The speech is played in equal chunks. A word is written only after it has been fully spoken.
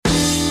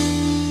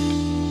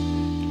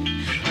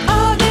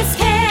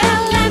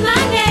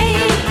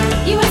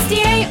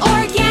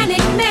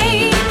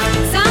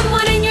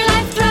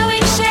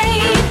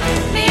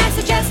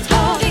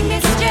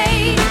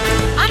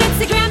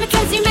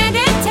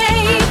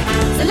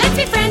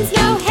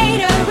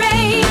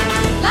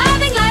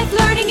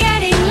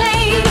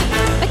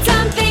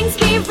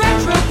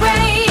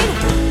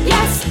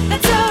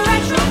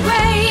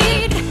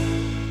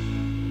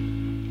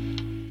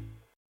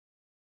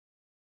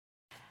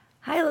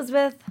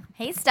Elizabeth.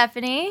 Hey,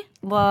 Stephanie.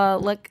 Well,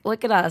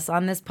 look at us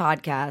on this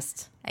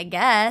podcast. I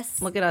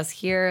guess. Look at us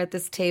here at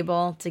this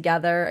table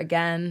together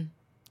again.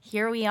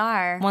 Here we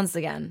are. Once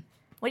again.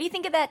 What do you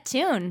think of that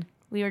tune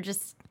we were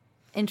just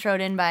introed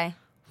in by?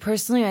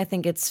 Personally, I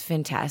think it's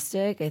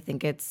fantastic. I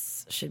think it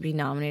should be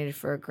nominated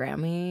for a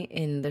Grammy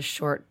in the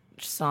short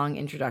song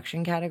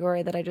introduction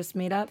category that I just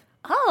made up.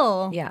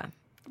 Oh. Yeah.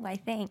 Why,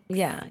 thanks.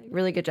 Yeah,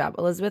 really good job.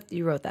 Elizabeth,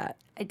 you wrote that.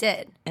 I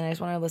did. And I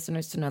just want our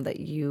listeners to know that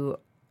you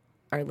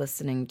are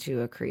listening to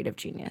a creative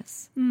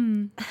genius.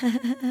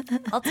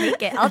 I'll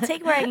take it. I'll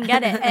take where I can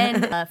get it.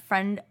 And a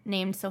friend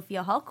named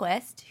Sophia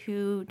Hallquist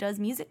who does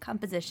music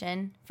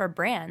composition for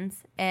brands,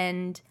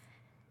 and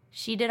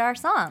she did our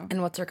song.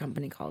 And what's her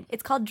company called?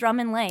 It's called Drum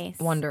and Lace.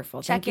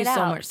 Wonderful. Check Thank you it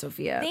so out. much,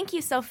 Sophia. Thank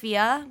you,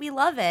 Sophia. We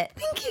love it.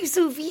 Thank you,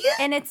 Sophia.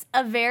 And it's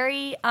a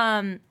very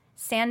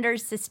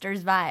Sanders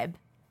Sisters vibe,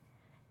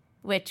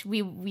 which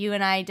you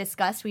and I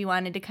discussed. We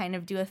wanted to kind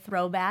of do a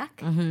throwback.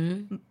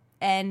 Mm-hmm.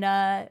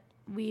 And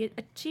we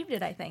achieved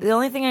it, I think. The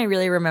only thing I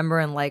really remember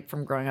and like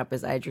from growing up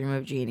is I Dream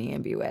of Jeannie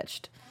and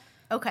Bewitched.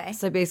 Okay.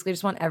 So I basically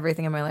just want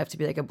everything in my life to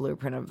be like a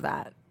blueprint of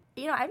that.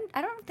 You know,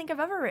 I don't think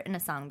I've ever written a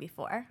song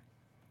before.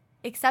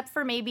 Except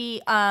for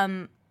maybe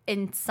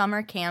in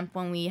summer camp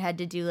when we had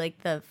to do like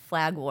the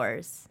flag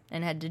wars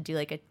and had to do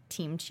like a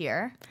team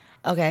cheer.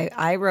 Okay,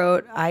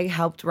 I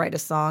helped write a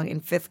song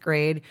in 5th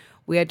grade.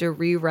 We had to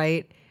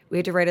write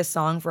a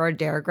song for our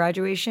DARE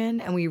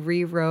graduation, and we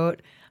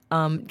rewrote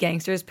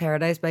Gangster's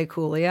Paradise by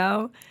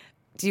Coolio.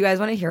 Do you guys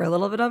want to hear a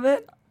little bit of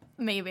it?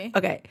 Maybe.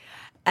 Okay.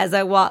 As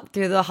I walk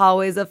through the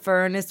hallways of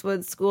Furnace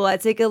Wood School, I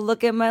take a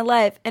look at my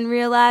life and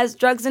realize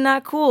drugs are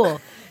not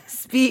cool.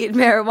 Speed,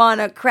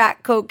 marijuana,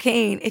 crack,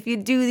 cocaine. If you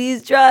do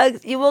these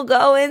drugs, you will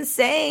go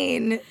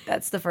insane.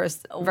 That's the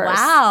first verse.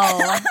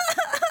 Wow.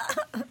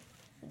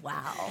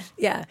 Wow.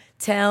 Yeah.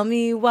 Tell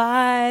me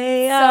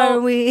why are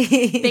we...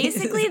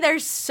 Basically,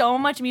 there's so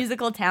much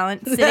musical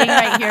talent sitting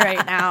right here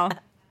right now.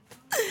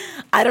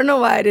 I don't know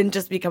why I didn't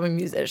just become a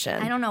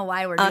musician. I don't know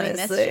why we're doing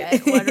Honestly.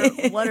 this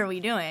shit. What are we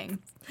doing?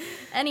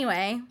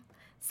 Anyway,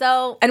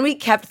 so... And we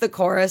kept the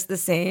chorus the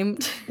same.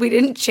 We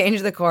didn't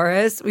change the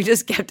chorus. We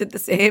just kept it the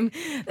same.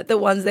 That the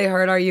ones they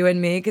heard are you and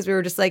me, because we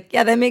were just like,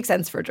 yeah, that makes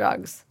sense for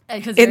drugs.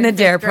 In the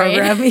DARE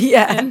program,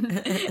 yeah.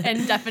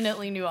 and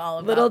definitely knew all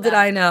about Little that. did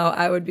I know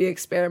I would be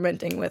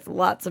experimenting with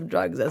lots of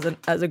drugs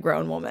as a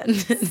grown woman.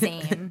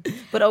 Same.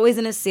 But always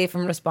in a safe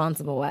and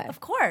responsible way. Of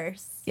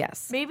course.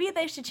 Yes. Maybe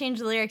they should change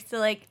the lyrics to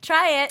like,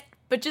 try it,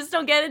 but just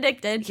don't get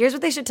addicted. Here's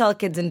what they should tell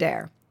kids in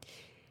DARE.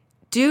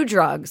 Do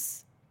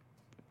drugs,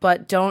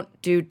 but don't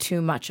do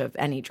too much of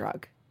any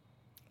drug.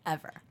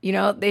 Ever. You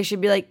know, they should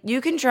be like,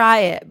 you can try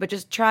it, but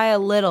just try a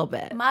little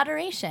bit.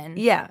 Moderation.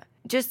 Yeah.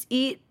 Just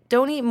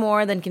don't eat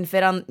more than can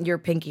fit on your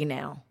pinky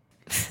nail.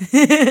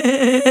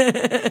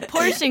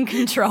 Portion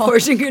control.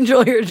 Portion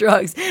control your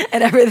drugs,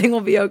 and everything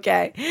will be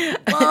okay.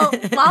 Well,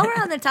 while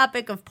we're on the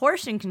topic of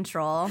portion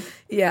control,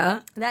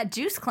 yeah, that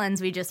juice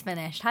cleanse we just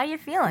finished, how you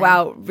feeling?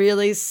 Wow,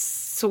 really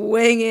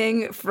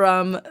swinging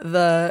from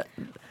the...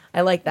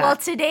 I like that. Well,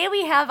 today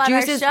we have on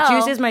Juice our show...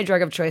 Juice is my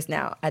drug of choice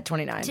now at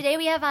 29. Today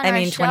we have on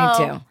our show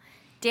 22.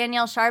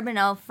 Danielle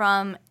Charbeneau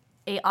from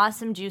a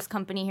awesome juice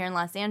company here in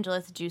Los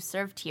Angeles, Juice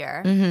Served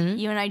Here. Mm-hmm.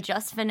 You and I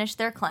just finished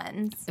their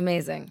cleanse.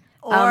 Amazing.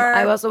 Or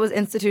I also was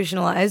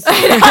institutionalized.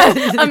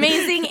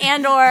 amazing,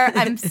 and or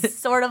I'm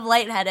sort of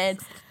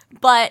lightheaded,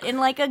 but in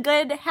like a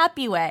good,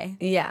 happy way.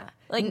 Yeah.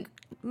 Like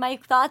my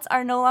thoughts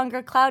are no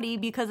longer cloudy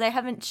because I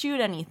haven't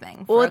chewed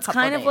anything. Well, for it's a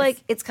couple kind days.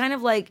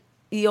 of like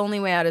the only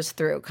way out is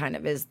through. Kind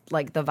of is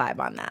like the vibe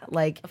on that.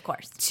 Like, of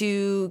course,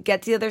 to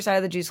get to the other side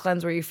of the juice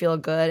cleanse where you feel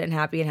good and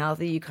happy and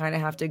healthy, you kind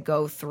of have to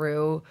go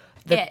through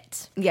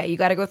Yeah, you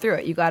got to go through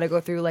it. You got to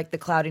go through like the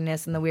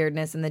cloudiness and the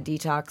weirdness and the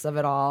detox of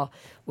it all,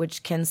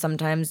 which can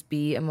sometimes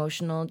be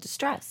emotional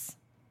distress.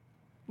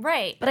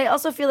 Right. But I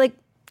also feel like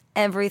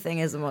everything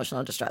is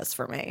emotional distress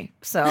for me.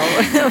 So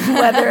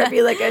whether it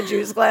be like a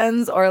juice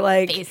cleanse or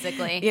like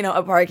basically, you know,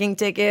 a parking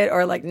ticket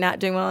or like not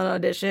doing well in an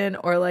audition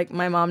or like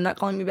my mom not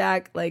calling me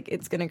back, like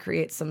it's going to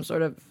create some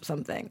sort of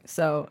something.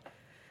 So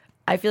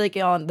I feel like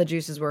the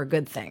juices were a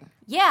good thing.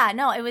 Yeah,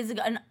 no, it was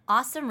an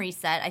awesome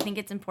reset. I think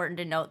it's important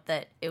to note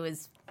that it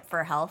was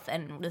for health,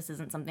 and this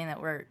isn't something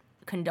that we're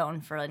condone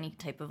for any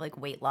type of like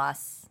weight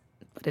loss.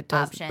 But it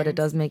does. options. But it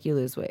does make you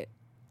lose weight.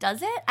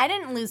 Does it? I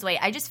didn't lose weight.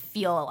 I just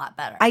feel a lot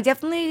better. I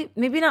definitely,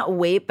 maybe not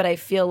weight, but I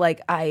feel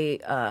like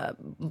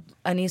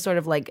any sort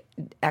of like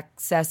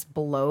excess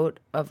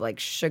bloat of like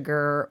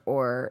sugar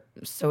or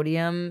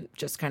sodium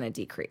just kind of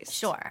decreased.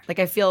 Sure. Like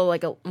I feel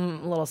like a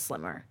little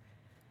slimmer.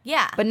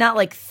 Yeah. But not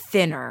like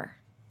thinner.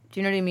 Do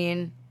you know what I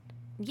mean?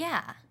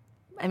 Yeah.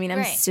 I mean, I'm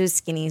Right. so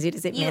skinny. So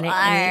does it You matter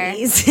are.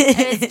 anyways?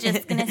 I was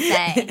just going to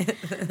say.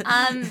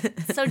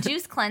 So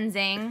juice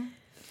cleansing,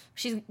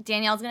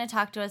 Danielle's going to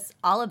talk to us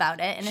all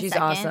about it in a She's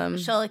second. awesome.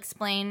 She'll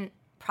explain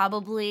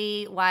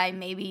probably why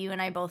maybe you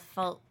and I both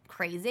felt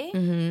crazy.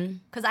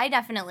 Because I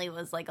definitely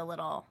was like a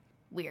little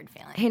weird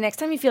feeling. Hey, next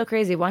time you feel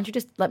crazy, why don't you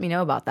just let me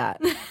know about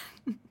that?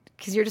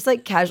 Because you're just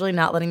like casually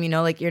not letting me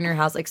know, like you're in your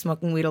house like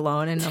smoking weed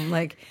alone, and I'm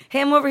like,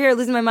 hey, I'm over here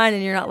losing my mind,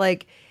 and you're not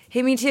like,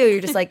 hey, me too. You're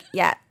just like,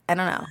 yeah, I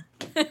don't know.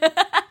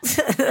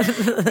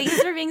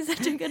 Thanks for being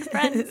such a good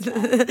friend.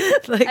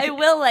 Like, I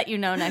will let you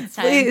know next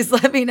time. please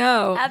let me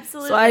know.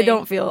 Absolutely. So I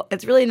don't feel,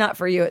 it's really not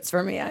for you, it's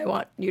for me. I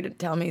want you to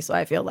tell me so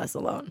I feel less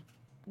alone.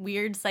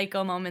 Weird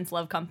psycho moments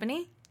love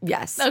company?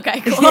 Yes. Okay,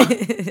 cool.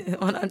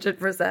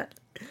 100%.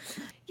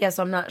 Yeah,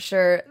 so I'm not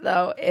sure,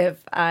 though,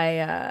 if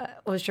I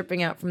was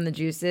tripping out from the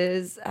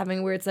juices,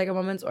 having weird psycho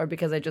moments, or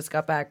because I just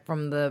got back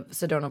from the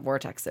Sedona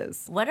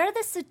vortexes. What are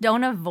the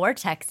Sedona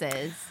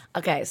vortexes?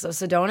 Okay, so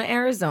Sedona,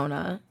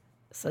 Arizona.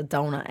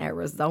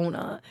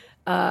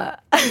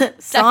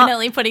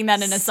 Definitely putting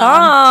that in a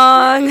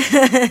song.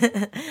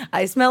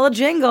 I smell a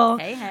jingle.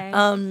 Hey.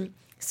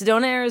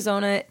 Sedona,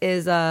 Arizona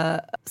is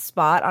a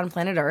spot on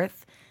planet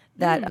Earth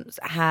that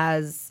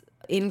has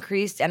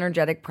increased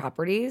energetic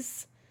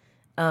properties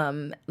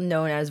known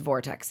as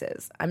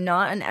vortexes. I'm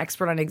not an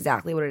expert on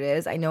exactly what it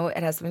is. I know it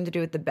has something to do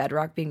with the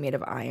bedrock being made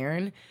of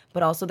iron,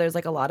 but also there's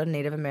like a lot of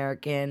Native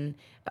American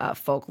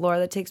folklore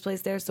that takes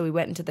place there. So we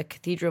went into the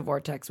cathedral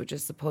vortex, which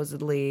is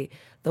supposedly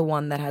the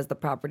one that has the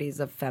properties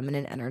of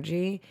feminine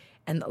energy.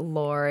 And the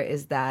lore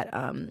is that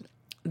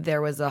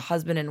there was a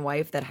husband and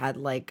wife that had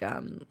like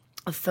a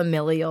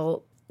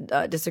familial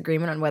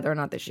disagreement on whether or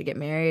not they should get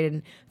married,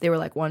 and they were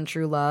like one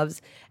true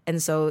loves, and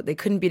so they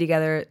couldn't be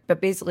together. But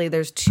basically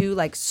there's two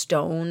like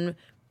stone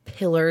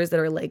pillars that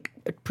are like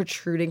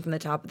protruding from the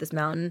top of this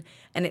mountain,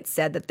 and it's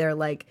said that they're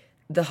like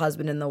the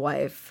husband and the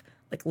wife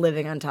like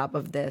living on top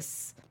of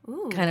this.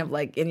 Ooh. Kind of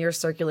like, and you're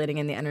circulating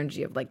in the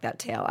energy of like that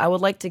tale. I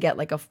would like to get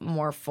like a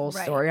more full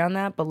story on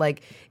that, but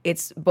like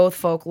it's both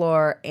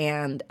folklore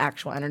and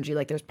actual energy.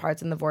 Like there's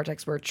parts in the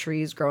vortex where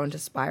trees grow into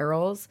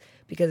spirals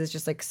because it's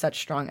just like such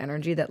strong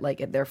energy that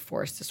like they're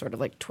forced to sort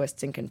of like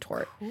twist and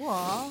contort.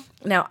 Cool.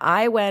 Now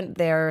I went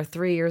there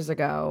 3 years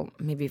ago,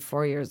 maybe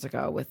 4 years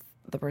ago, with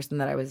the person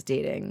that I was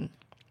dating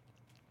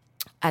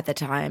at the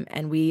time,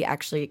 and we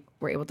actually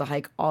were able to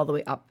hike all the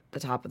way up the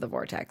top of the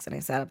vortex, and I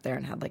sat up there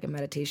and had like a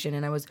meditation,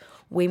 and I was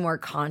way more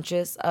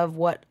conscious of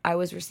what I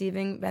was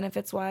receiving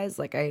benefits wise.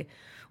 Like I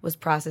was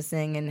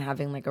processing and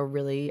having like a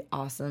really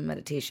awesome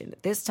meditation.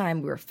 This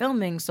time we were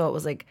filming, so it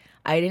was like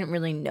I didn't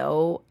really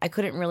know, I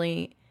couldn't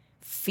really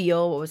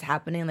feel what was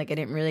happening. Like I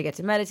didn't really get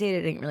to meditate.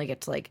 I didn't really get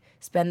to like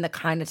spend the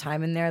kind of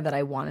time in there that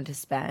I wanted to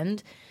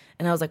spend.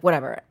 And I was like,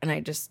 whatever. And I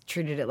just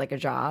treated it like a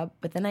job.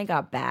 But then I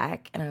got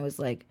back and I was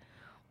like,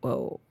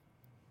 whoa,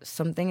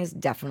 something is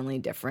definitely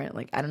different.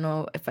 Like, I don't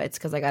know if it's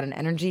because I got an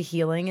energy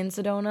healing in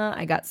Sedona.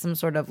 I got some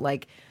sort of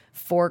like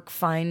fork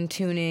fine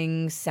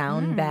tuning,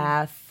 sound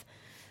bath,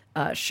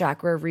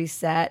 chakra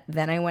reset.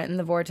 Then I went in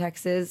the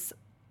vortexes.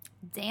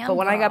 Damn. But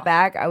when I got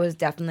back, I was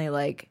definitely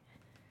like,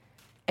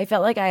 I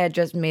felt like I had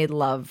just made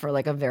love for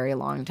like a very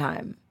long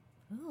time.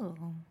 Ooh.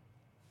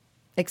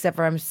 Except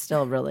for I'm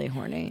still really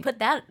horny. Put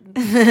that,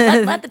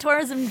 let the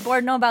tourism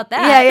board know about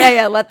that.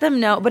 Yeah. Let them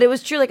know. But it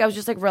was true. Like I was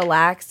just like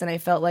relaxed, and I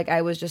felt like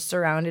I was just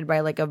surrounded by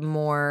like a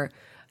more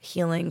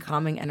healing,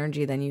 calming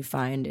energy than you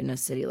find in a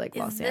city like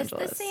Los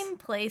Angeles. Is this the same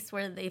place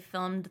where they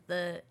filmed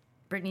the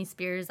Britney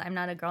Spears "I'm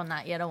Not a Girl,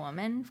 Not Yet a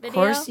Woman" video? Of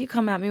course, you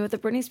come at me with a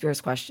Britney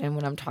Spears question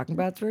when I'm talking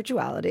about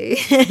spirituality.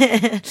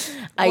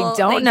 I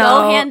don't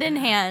know. Go hand in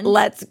hand.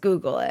 Let's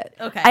Google it.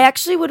 Okay. I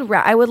actually would.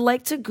 I would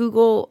like to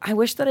Google. I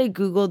wish that I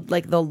Googled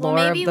like the lore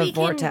of the vortex. Maybe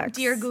we can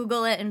dear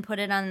Google it and put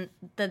it on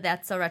the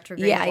That's So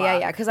Retrograde.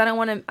 Yeah. Because I don't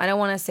want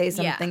to say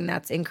something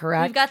that's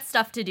incorrect. We've got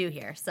stuff to do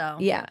here, so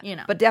yeah, you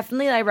know. But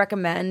definitely, I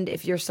recommend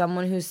if you're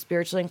someone who's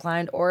spiritually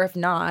inclined, or if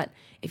not,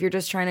 if you're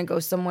just trying to go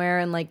somewhere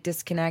and like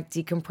disconnect,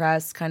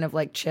 decompress, kind of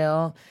like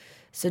chill.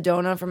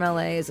 Sedona from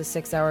LA is a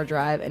 6-hour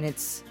drive, and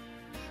it's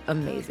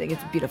amazing.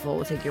 It's beautiful. It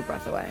will take your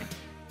breath away.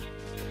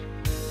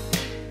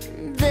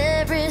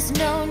 There is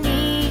no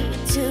need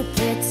to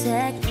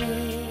protect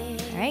me.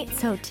 All right,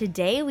 so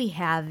today we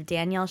have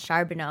Danielle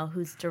Charbeneau,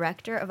 who's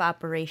Director of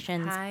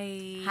Operations.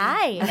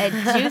 Hi,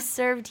 at Juice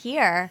Served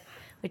Here,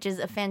 which is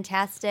a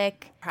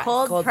fantastic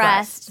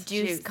cold-pressed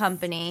juice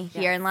company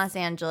here in Los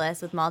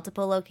Angeles with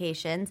multiple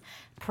locations.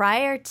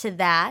 Prior to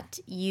that,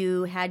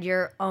 you had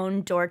your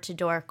own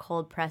door-to-door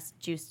cold-pressed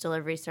juice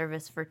delivery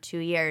service for 2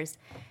 years.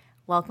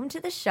 Welcome to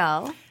the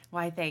show.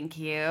 Why, thank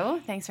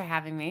you. Thanks for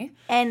having me.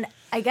 And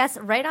I guess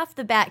right off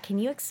the bat, can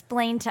you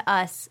explain to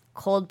us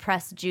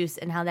cold-pressed juice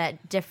and how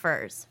that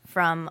differs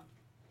from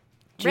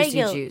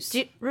Juicy juice.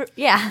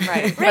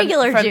 Right.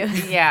 Regular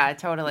juice. Yeah,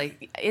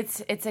 totally.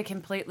 It's a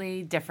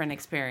completely different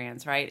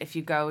experience, right? If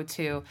you go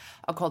to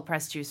a cold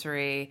pressed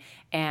juicery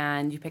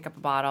and you pick up a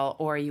bottle,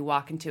 or you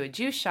walk into a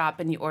juice shop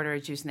and you order a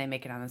juice and they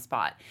make it on the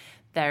spot.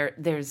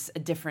 there's a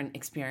different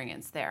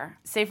experience there.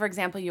 Say, for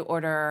example, you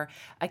order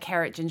a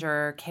carrot,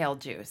 ginger, kale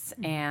juice,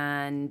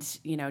 and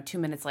 2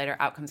 minutes later,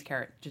 out comes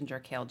carrot, ginger,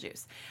 kale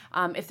juice.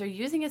 If they're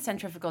using a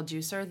centrifugal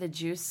juicer,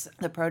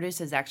 the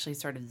produce is actually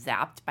sort of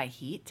zapped by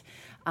heat.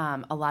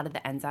 A lot of the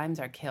enzymes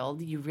are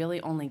killed. You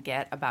really only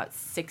get about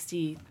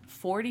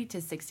 40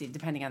 to 60,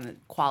 depending on the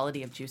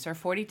quality of juicer,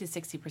 40 to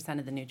 60%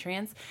 of the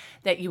nutrients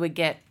that you would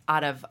get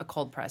out of a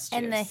cold pressed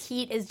juice. And the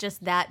heat is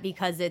just that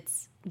because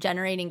it's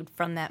generating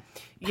from that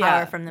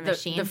power from the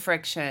machine. The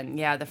friction,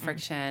 the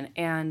friction.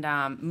 And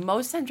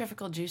most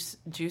centrifugal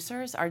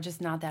juicers are just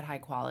not that high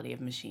quality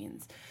of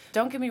machines.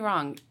 Don't get me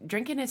wrong,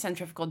 drinking a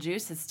centrifugal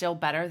juice is still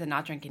better than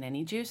not drinking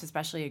any juice,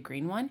 especially a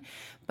green one,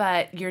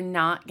 but you're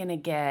not going to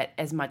get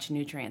as much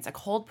nutrients. A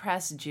cold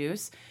pressed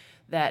juice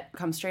that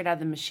comes straight out of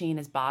the machine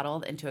is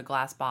bottled into a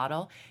glass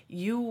bottle,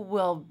 you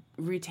will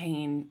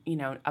retain,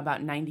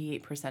 about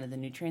 98% of the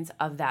nutrients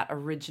of that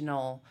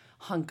original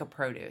hunk of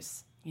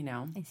produce.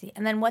 I see.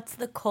 And then what's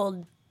the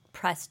cold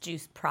pressed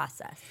juice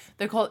process?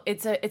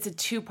 It's a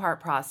 2-part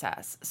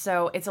process.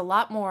 So it's a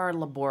lot more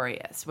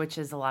laborious, which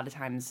is a lot of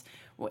times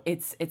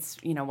it's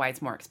why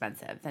it's more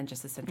expensive than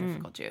just a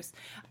centrifugal juice.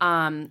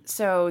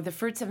 So the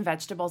fruits and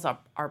vegetables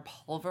are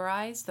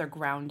pulverized. They're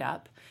ground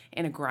up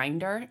in a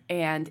grinder.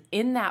 And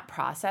in that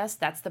process,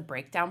 that's the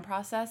breakdown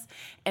process.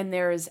 And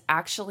there's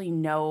actually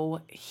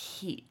no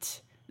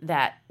heat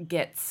that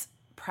gets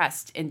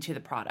pressed into the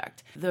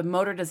product. The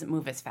motor doesn't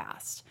move as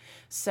fast.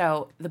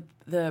 So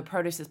the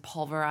produce is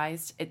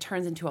pulverized, it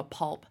turns into a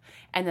pulp,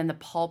 and then the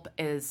pulp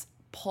is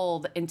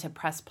pulled into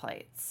press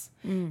plates.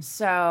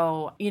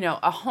 So,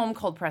 a home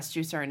cold press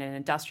juicer and an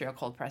industrial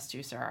cold press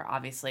juicer are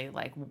obviously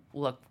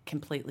look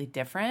completely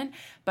different,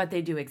 but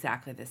they do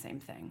exactly the same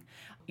thing.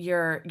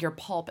 Your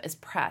pulp is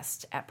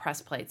pressed at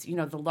press plates.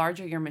 The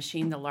larger your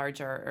machine,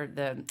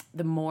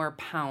 the more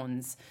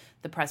pounds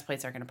the press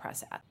plates are going to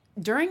press at.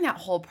 During that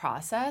whole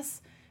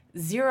process,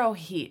 zero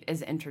heat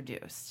is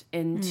introduced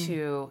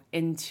into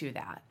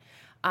that.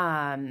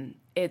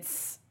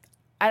 It's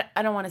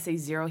I don't want to say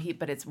zero heat,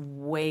 but it's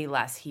way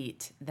less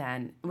heat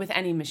than with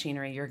any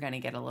machinery. You're going to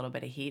get a little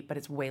bit of heat, but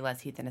it's way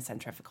less heat than a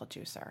centrifugal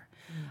juicer.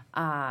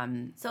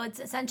 So it's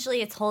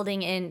essentially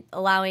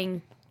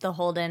allowing the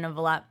hold in of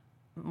a lot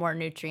more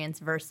nutrients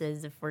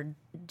versus if we're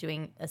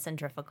doing a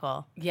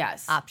centrifugal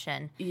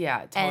option.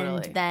 Yeah,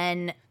 totally. And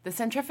then the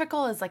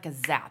centrifugal is like a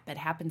zap. It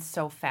happens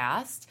so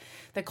fast.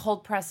 The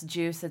cold pressed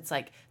juice, it's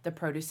like the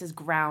produce is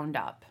ground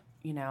up.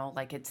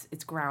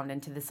 It's ground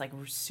into this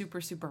super,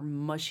 super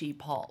mushy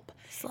pulp.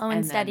 Slow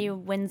and steady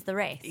wins the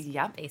race.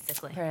 Yep.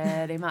 Basically.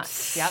 Pretty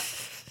much. Yep.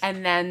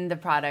 And then the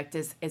product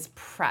is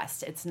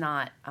pressed. It's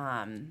not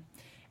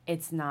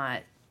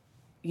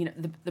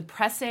the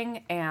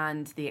pressing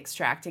and the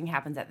extracting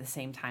happens at the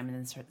same time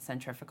in the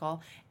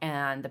centrifugal,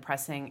 and the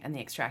pressing and the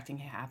extracting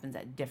happens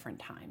at different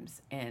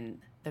times in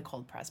the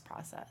cold press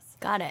process.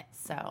 Got it.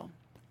 So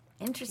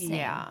interesting.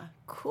 Yeah.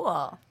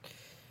 Cool.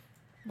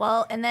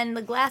 Well, and then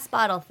the glass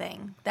bottle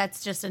thing,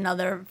 that's just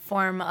another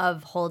form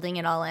of holding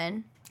it all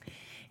in.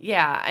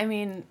 Yeah, I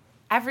mean,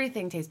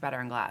 everything tastes better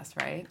in glass,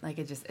 right?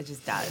 It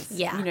just does.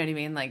 Yeah. You know what I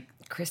mean?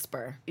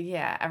 Crisper.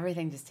 Yeah,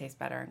 everything just tastes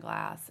better in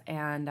glass.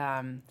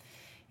 And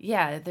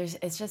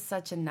it's just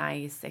such a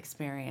nice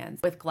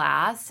experience. With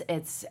glass,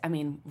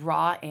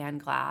 raw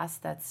and glass,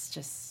 that's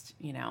just,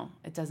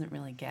 it doesn't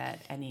really get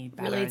any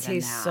better than that. Really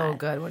tastes so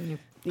good when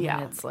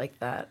it's like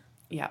that.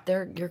 Yeah.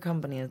 Your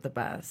company is the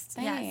best.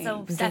 Yeah, so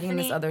I'm drinking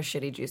this other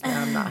shitty juice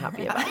now. I'm not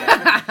happy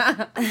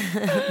about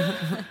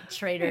it.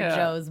 Trader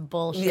Joe's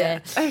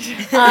bullshit.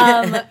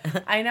 Yeah.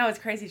 I know, it's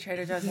crazy.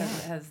 Trader Joe's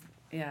has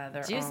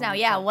their juice own now.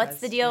 Yeah, cold what's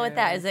pressed the deal with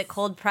that? juice. Is it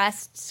cold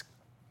pressed?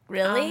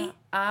 Really?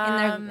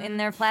 In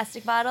their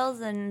plastic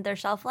bottles and their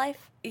shelf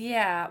life?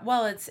 Yeah.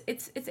 Well, it's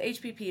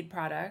HPP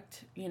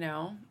product,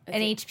 And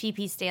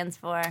HPP stands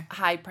for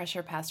high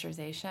pressure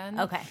pasteurization.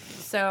 Okay.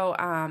 So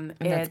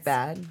that's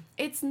bad.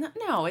 It's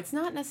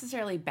not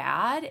necessarily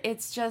bad.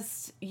 It's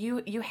just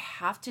you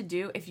have to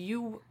do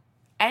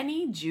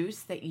any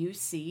juice that you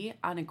see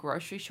on a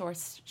grocery store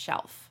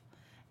shelf,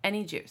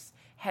 any juice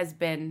has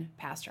been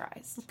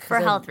pasteurized for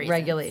health reasons.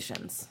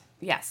 Regulations.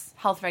 Yes,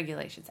 health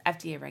regulations,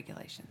 FDA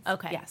regulations.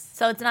 Okay. Yes.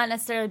 So it's not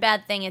necessarily a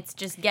bad thing. It's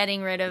just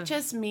getting rid of. It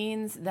just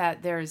means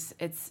that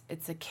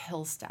it's a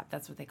kill step.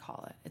 That's what they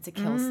call it. It's a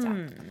kill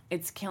step.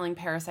 It's killing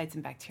parasites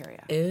and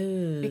bacteria.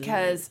 Ew.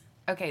 Because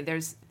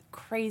there's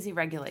crazy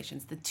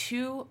regulations. The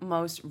two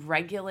most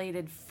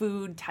regulated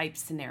food type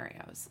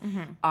scenarios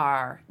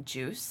are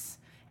juice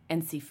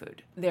and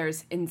seafood.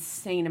 There's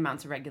insane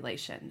amounts of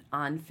regulation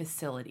on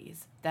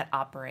facilities that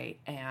operate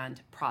and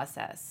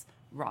process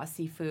raw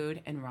seafood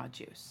and raw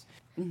juice.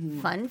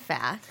 Fun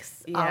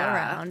facts all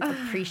around.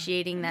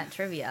 Appreciating that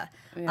trivia.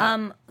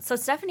 Yeah. So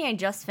Stephanie, I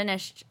just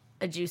finished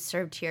a juice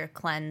served here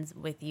cleanse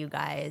with you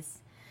guys.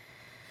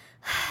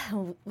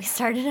 We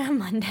started on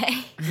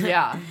Monday.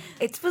 Yeah.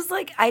 It was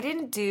I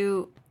didn't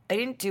do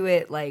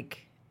it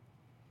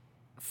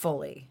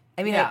fully.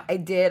 I mean, I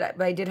did,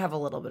 but I did have a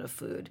little bit of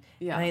food.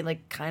 Yeah. And I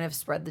kind of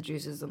spread the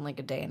juices in a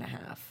day and a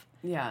half.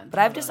 Yeah. But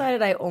I've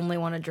decided I only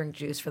want to drink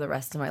juice for the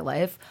rest of my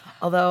life.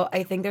 Although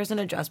I think there's an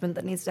adjustment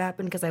that needs to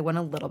happen because I went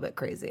a little bit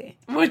crazy.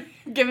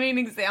 Give me an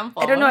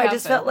example. I don't know. What I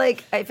just felt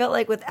happened?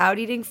 like without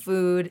eating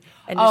food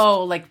and just,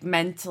 like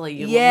mentally,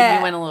 you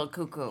went a little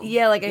cuckoo.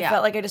 yeah, like I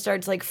felt like I just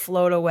started to like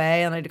float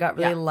away and I got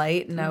really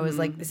light and I was Mm-hmm.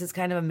 like, this is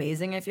kind of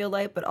amazing. I feel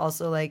light, but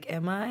also like,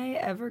 am I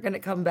ever gonna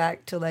come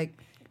back to like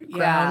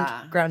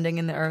grounding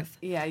in the earth?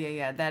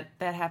 Yeah. That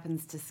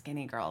happens to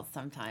skinny girls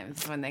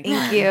sometimes when they.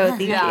 Thank you.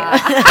 Thank you.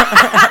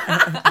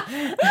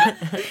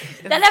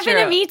 That happened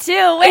to me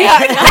too. Wait.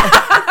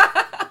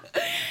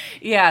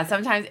 Yeah,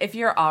 sometimes if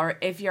you're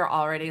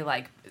already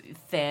like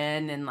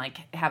thin and like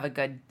have a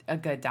good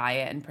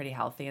diet and pretty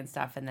healthy and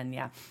stuff, and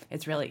then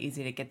it's really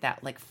easy to get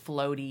that like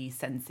floaty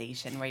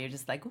sensation where you're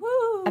just like,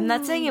 woo. I'm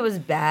not saying it was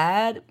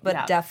bad,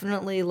 but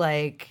definitely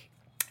like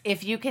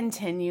if you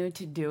continue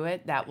to do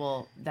it, that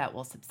will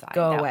subside.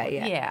 Go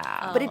away.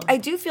 Yeah. But I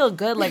do feel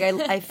good. Like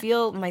I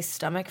feel my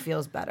stomach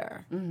feels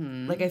better.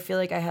 Mm-hmm. Like I feel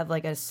like I have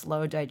like a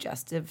slow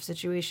digestive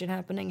situation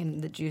happening, and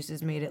the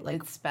juices made it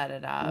like it sped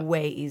it up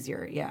way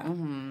easier. Yeah.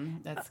 Mm-hmm.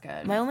 That's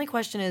good. My only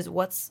question is,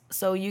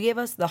 so you gave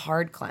us the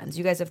hard cleanse.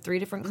 You guys have 3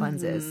 different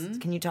cleanses. Mm-hmm.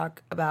 Can you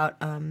talk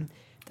about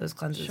those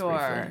cleanses Sure.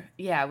 briefly?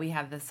 Yeah, we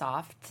have the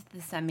soft,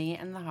 the semi,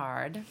 and the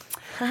hard.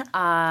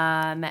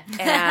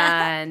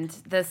 And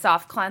the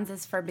soft cleanse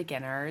is for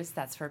beginners.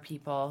 That's for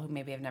people who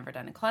maybe have never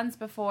done a cleanse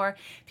before,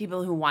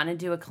 people who want to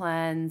do a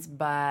cleanse,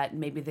 but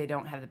maybe they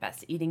don't have the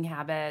best eating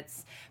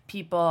habits,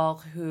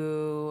 people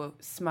who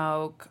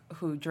smoke,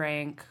 who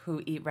drink,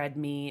 who eat red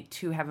meat,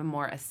 who have a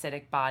more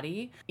acidic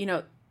body.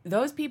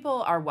 Those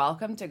people are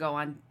welcome to go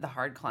on the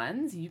hard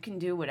cleanse. You can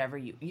do whatever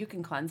you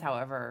can cleanse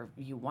however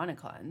you want to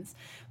cleanse,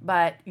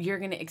 but you're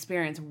going to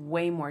experience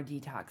way more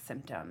detox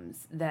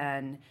symptoms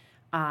than,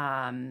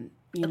 I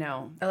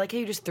like how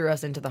you just threw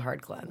us into the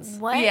hard cleanse.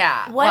 What?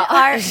 Yeah. What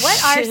are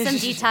some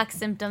detox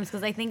symptoms?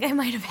 Because I think I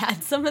might have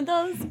had some of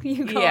those. Can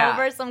you go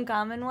over some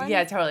common ones?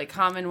 Yeah, totally.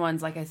 Common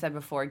ones, like I said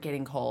before,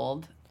 getting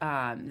cold.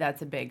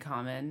 That's a big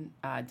common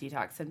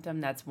detox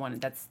symptom. That's one.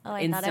 That's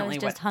instantly thought I was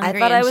just I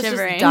hungry thought I and was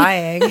shivering. just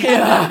dying.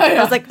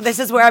 I was like, this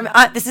is where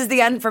I'm. This is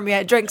the end for me.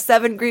 I drank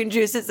 7 green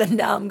juices and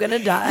now I'm gonna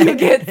die. You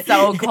get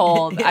so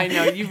cold. I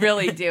know you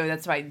really do.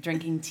 That's why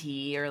drinking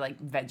tea or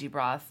like veggie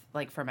broth,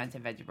 like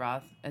fermented veggie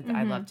broth.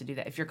 I love to do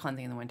that if you're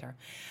cleansing in the winter.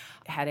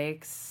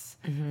 Headaches.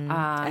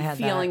 Mm-hmm.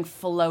 Feeling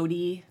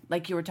floaty,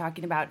 like you were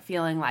talking about,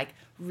 feeling like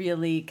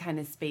really kind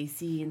of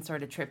spacey and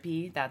sort of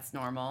trippy. That's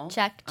normal.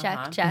 Check.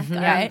 Mm-hmm.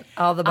 All right.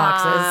 All the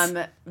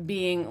boxes.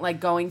 Being like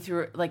going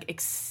through like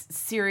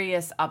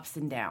serious ups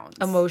and downs.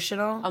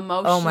 Emotional.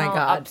 Oh my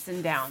God. Ups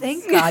and downs.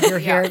 Thank God you're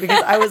here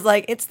because I was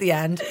like, it's the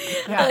end.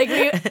 Yeah. Like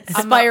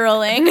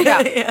spiraling.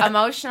 Yeah.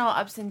 Emotional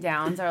ups and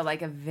downs are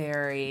like a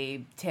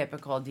very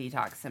typical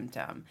detox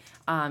symptom.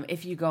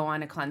 If you go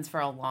on a cleanse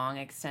for a long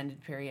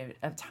extended period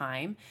of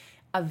time,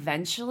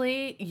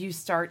 eventually you'll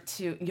start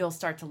to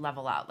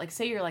level out. Like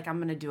say you're like, I'm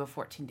going to do a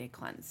 14-day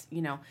cleanse.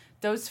 It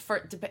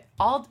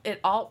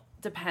all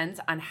depends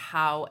on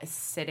how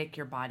acidic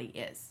your body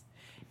is.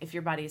 If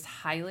your body is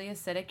highly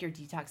acidic, your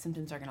detox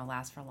symptoms are going to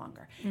last for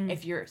longer.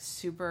 If your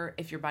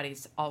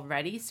body's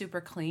already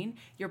super clean,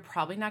 you're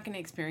probably not going to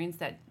experience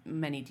that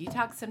many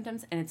detox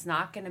symptoms, and it's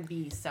not going to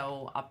be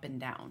so up and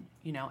down.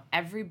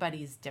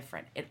 Everybody's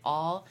different.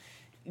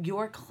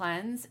 Your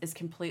cleanse is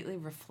completely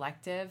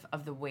reflective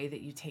of the way that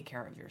you take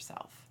care of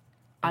yourself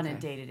on a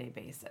day-to-day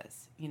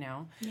basis,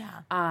 Yeah.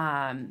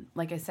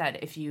 Like I said,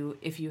 if you're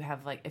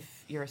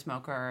a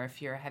smoker, or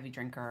if you're a heavy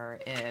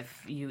drinker,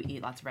 if you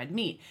eat lots of red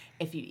meat,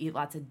 if you eat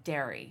lots of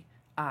dairy,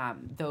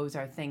 those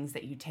are things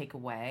that you take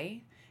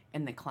away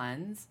in the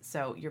cleanse.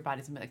 So your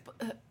body's gonna be like,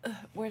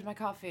 where's my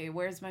coffee?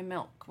 Where's my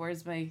milk?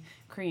 Where's my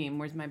cream?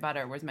 Where's my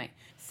butter?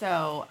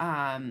 So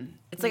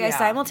it's like I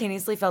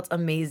simultaneously felt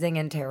amazing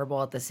and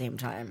terrible at the same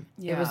time.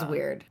 Yeah. It was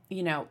weird.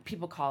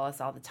 People call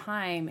us all the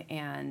time,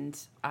 and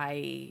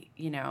they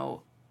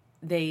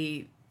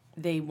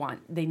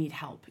need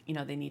help.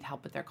 They need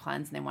help with their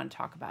cleanse, and they want to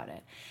talk about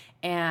it.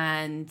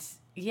 And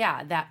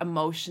yeah, that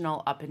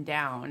emotional up and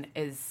down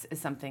is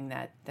something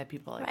that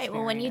people experience. Right.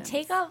 Well, when you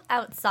take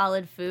out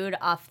solid food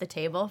off the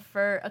table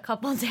for a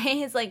couple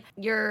days, like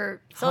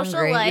your social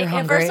Hungry. life, You're and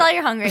hungry. first of all,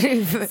 you're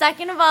hungry.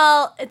 Second of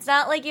all, it's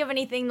not like you have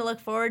anything to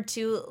look forward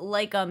to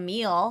like a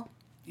meal.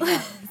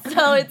 Yeah.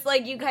 So it's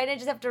like you kind of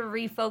just have to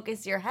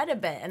refocus your head a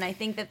bit. And I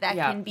think that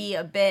can be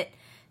a bit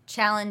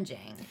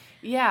challenging.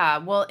 Yeah.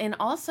 Well, and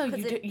also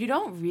you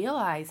don't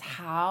realize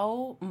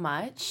how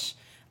much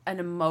an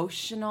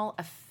emotional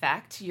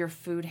effect your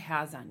food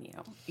has on you,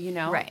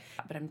 Right.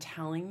 But I'm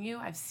telling you,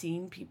 I've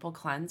seen people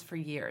cleanse for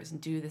years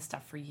and do this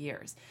stuff for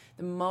years.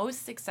 The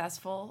most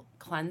successful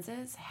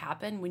cleanses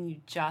happen when you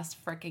just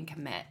freaking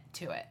commit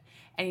to it.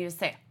 And you just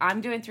say,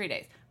 I'm doing 3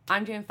 days.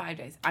 I'm doing 5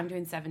 days. I'm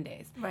doing 7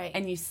 days. Right.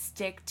 And you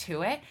stick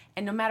to it.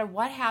 And no matter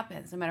what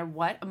happens, no matter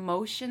what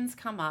emotions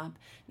come up,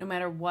 no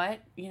matter what,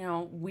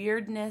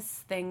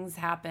 weirdness things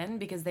happen,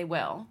 because they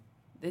will.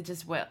 It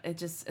just will.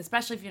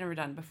 Especially if you've never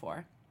done it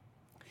before.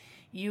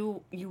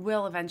 You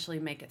will eventually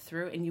make it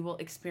through, and you will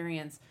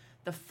experience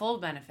the full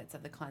benefits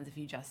of the cleanse if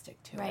you just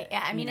stick to Right. it.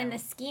 Yeah. I mean, in the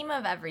scheme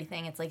of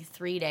everything, it's like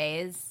 3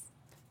 days.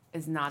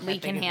 Is not that We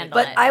big can of a handle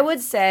But it. I would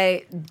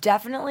say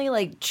definitely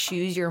like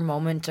choose your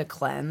moment to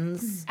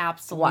cleanse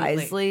Absolutely.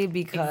 wisely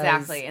because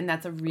Exactly. And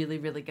that's a really,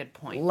 really good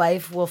point.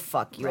 life will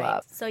fuck you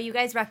up. So you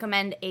guys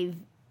recommend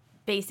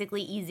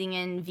basically easing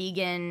in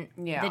vegan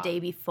Yeah. the day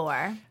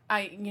before.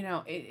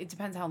 It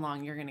depends how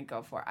long you're going to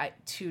go for.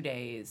 2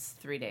 days,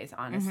 3 days,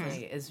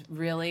 honestly, is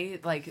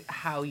really like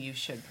how you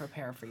should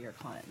prepare for your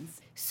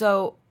cleanse.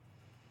 So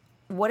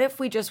what if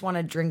we just want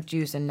to drink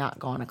juice and not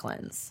go on a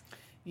cleanse?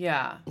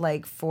 Yeah.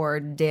 Like for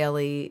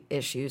daily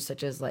issues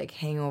such as like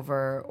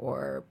hangover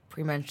or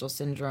premenstrual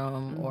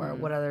syndrome or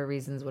what other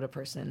reasons would a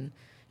person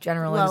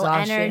general Low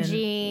exhaustion.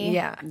 energy.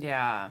 Yeah.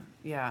 Yeah.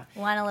 Yeah.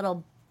 Want a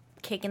little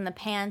kick in the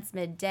pants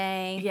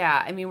midday.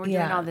 Yeah, I mean, we're doing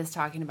Yeah. all this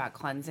talking about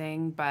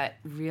cleansing, but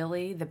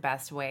really the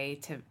best way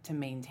to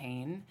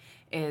maintain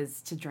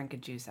is to drink a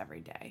juice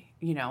every day.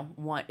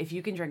 If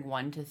you can drink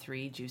 1 to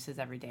 3 juices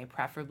every day,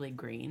 preferably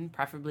green,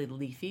 preferably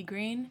leafy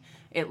green,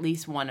 at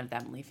least one of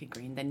them leafy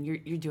green, then you're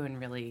doing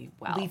really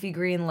well. Leafy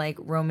green like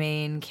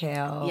romaine,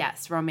 kale.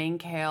 Yes, romaine,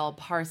 kale,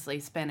 parsley,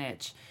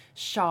 spinach,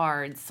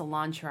 chard,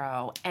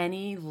 cilantro,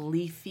 any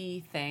leafy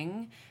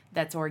thing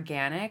that's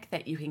organic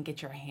that you can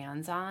get your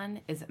hands on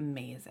is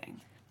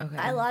amazing. Okay.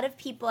 A lot of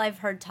people I've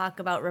heard talk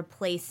about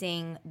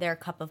replacing their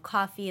cup of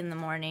coffee in the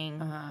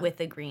morning with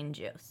a green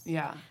juice.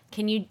 Yeah.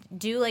 Can you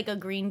do like a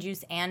green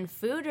juice and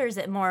food, or is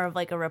it more of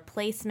like a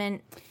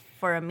replacement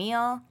for a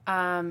meal?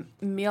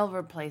 Meal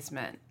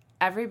replacement.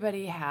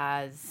 Everybody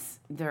has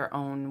their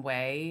own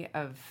way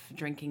of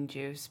drinking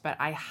juice, but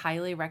I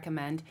highly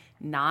recommend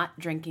not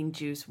drinking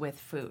juice with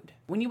food.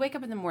 When you wake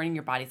up in the morning,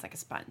 your body's like a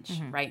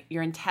sponge, right?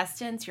 Your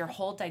intestines, your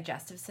whole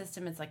digestive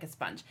system is like a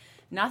sponge.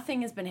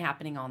 Nothing has been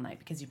happening all night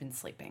because you've been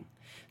sleeping.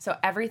 So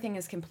everything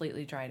is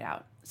completely dried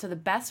out. So the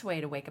best way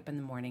to wake up in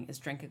the morning is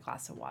drink a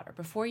glass of water.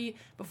 Before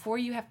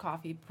you have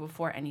coffee,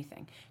 before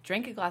anything,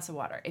 drink a glass of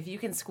water. If you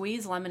can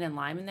squeeze lemon and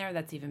lime in there,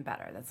 that's even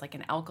better. That's like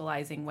an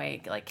alkalizing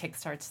way, like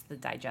kickstarts the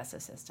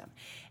digestive system.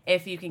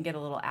 If you can get a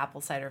little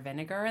apple cider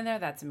vinegar in there,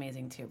 that's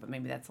amazing too, but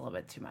maybe that's a little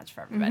bit too much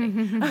for everybody.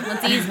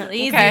 Let's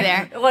easy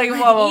there. Like,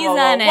 whoa, Ease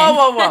on in.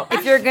 whoa.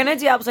 If you're going to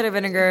do apple cider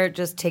vinegar,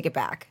 just take it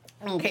back.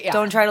 Okay, yeah.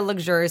 Don't try to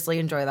luxuriously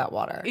enjoy that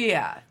water.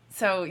 Yeah.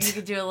 So you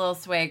could do a little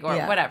swig or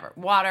Yeah. whatever.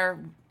 Water,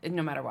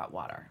 no matter what,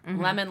 water.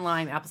 Lemon,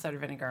 lime, apple cider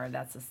vinegar,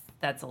 that's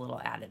a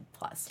little added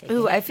plus.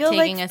 Ooh, I feel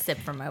Taking like a sip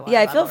from my water.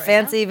 I feel bottle right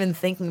fancy even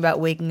thinking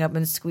about waking up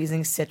and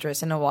squeezing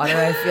citrus into water.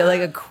 I feel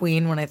like a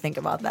queen when I think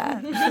about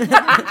that.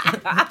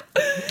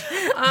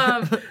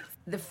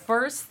 The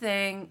first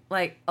thing,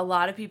 like a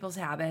lot of people's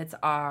habits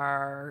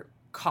are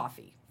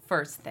coffee.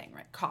 First thing,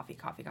 right? Coffee.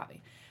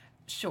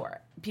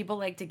 Sure. People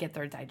like to get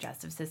their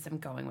digestive system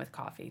going with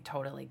coffee.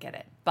 Totally get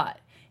it. But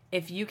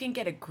if you can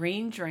get a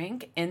green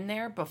drink in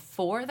there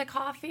before the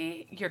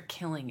coffee, you're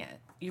killing it.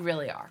 You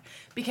really are.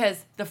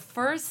 Because the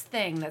first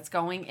thing that's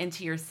going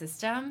into your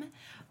system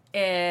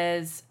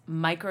is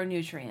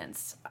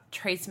micronutrients,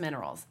 trace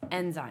minerals,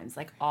 enzymes,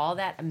 like all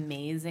that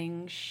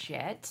amazing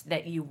shit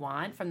that you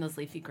want from those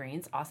leafy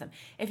greens. Awesome.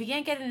 If you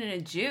can't get it in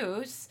a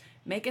juice,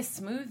 make a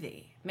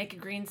smoothie. Make a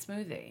green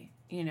smoothie,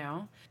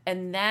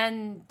 and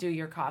then do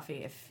your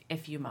coffee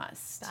if you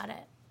must. Got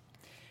it.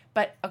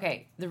 But,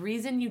 okay, the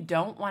reason you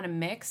don't want to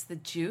mix the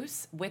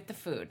juice with the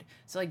food,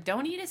 so, like,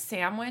 don't eat a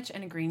sandwich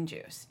and a green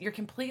juice. You're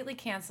completely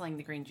canceling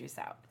the green juice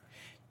out.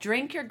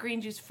 Drink your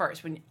green juice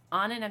first when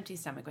on an empty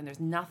stomach, when there's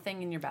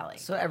nothing in your belly.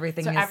 So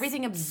everything is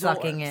absorbs.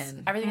 sucking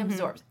in. Everything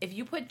absorbs. If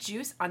you put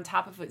juice on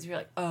top of food, so you're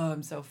like, oh,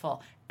 I'm so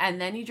full. And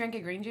then you drink a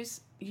green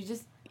juice, you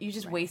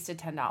just wasted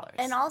 $10.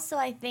 And also,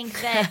 I think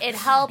that it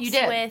helps You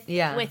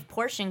did. with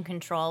portion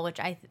control, which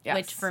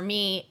which for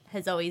me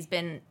has always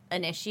been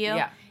an issue.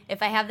 Yeah.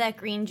 If I have that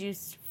green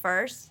juice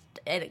first,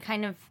 it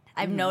kind of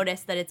I've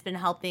noticed that it's been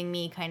helping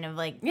me kind of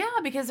like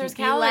because there's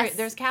be calories. less-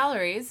 There's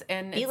calories,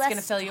 and be it's less going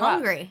to fill you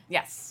hungry. up.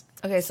 Yes.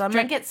 Okay, so I'm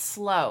Drink it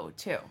slow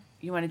too.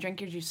 You want to drink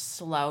your juice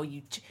slow.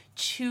 You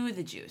chew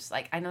the juice.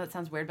 Like, I know that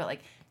sounds weird, but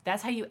like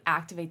that's how you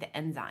activate the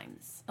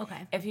enzymes.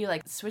 Okay. If you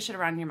like swish it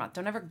around in your mouth,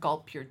 don't ever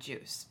gulp your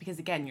juice because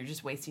again, you're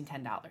just wasting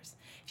 $10.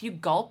 If you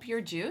gulp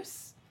your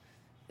juice,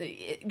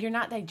 you're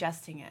not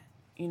digesting it.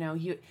 You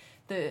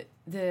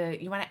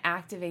want to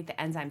activate the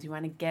enzymes. You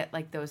want to get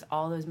like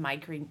all those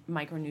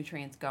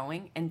micronutrients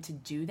going, and to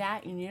do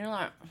that, you need to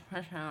like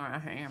push it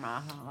around in your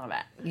mouth a little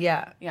bit.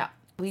 Yeah. Yeah.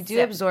 We do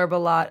Sip. absorb a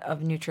lot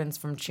of nutrients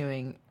from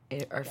chewing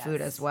our food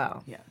Yes. as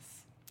well. Yes.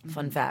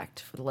 Fun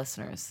fact for the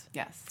listeners.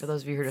 Yes. For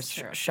those of you who are just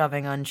True.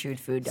 shoving unchewed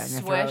food down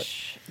your throat.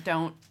 Swish,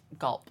 don't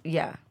gulp.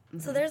 Yeah.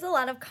 So there's a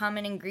lot of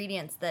common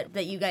ingredients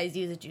that you guys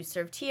use at Juice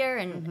Served here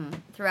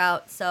and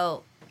throughout.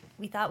 So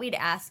we thought we'd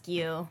ask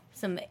you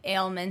some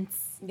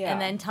ailments Yeah. and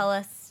then tell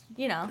us,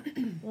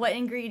 what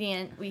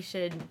ingredient we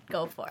should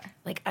go for.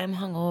 Like, I'm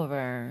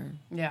hungover.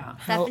 Yeah.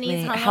 Help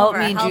Stephanie's me, hungover. help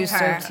me, Help Juice her.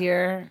 Served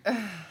here.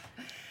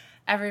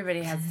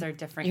 Everybody has their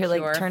different You're cure.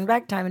 like, turn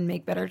back time and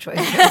make better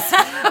choices.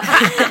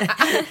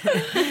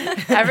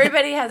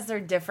 Everybody has their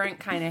different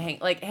kind of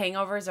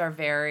hangovers are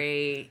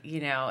very,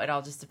 it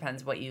all just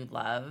depends what you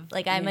love.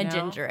 Like I'm a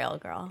ginger ale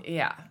girl,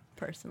 Yeah.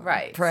 personally.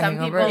 Right. For a Some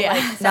hangover?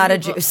 people Not a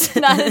juice.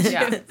 Not a juice.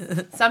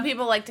 Yeah. Some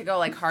people like to go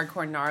like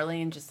hardcore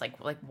gnarly and just like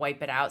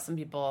wipe it out. Some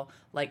people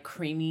like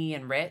creamy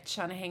and rich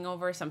on a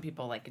hangover. Some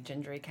people like a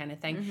gingery kind of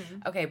thing.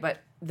 Mm-hmm. Okay, but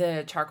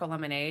the charcoal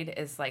lemonade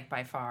is like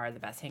by far the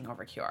best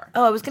hangover cure.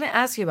 Oh, I was going to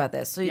ask you about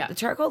this. So Yeah. the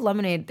charcoal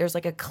lemonade, there's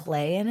like a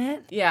clay in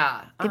it.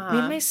 Yeah. It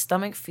made my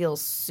stomach feel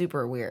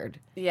super weird.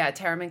 Yeah,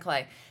 Terramine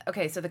clay.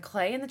 Okay, so the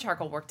clay and the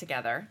charcoal work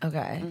together.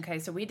 Okay. Okay,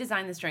 so we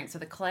designed this drink. So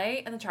the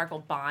clay and the charcoal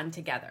bond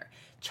together.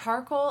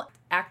 Charcoal,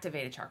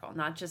 activated charcoal,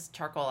 not just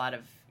charcoal out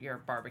of your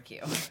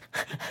barbecue.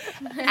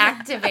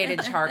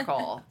 Activated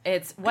charcoal.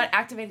 It's what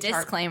activated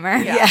charcoal. Disclaimer.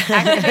 Yeah.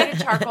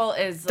 Activated charcoal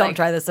is Don't like,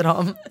 try this at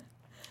home.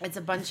 it's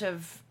a bunch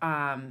of,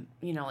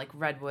 like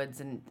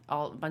redwoods and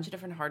a bunch of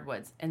different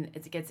hardwoods. And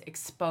it gets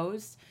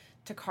exposed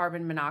to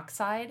carbon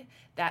monoxide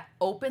that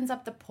opens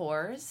up the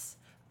pores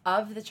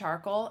of the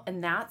charcoal.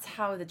 And that's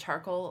how the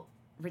charcoal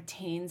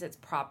retains its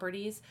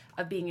properties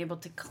of being able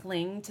to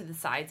cling to the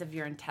sides of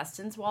your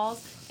intestines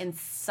walls and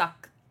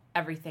suck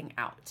everything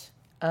out.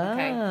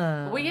 Okay.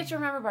 Oh. What you have to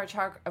remember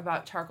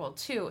about charcoal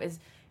too is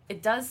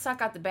it does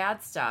suck out the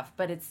bad stuff,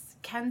 but it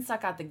can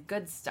suck out the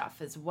good stuff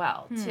as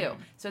well too.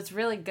 So it's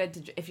really good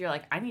to, if you're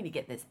like, I need to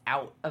get this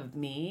out of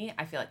me.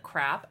 I feel like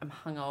crap. I'm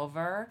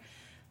hungover.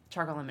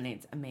 Charcoal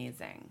lemonade's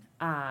amazing.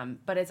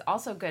 But it's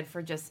also good for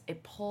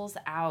it pulls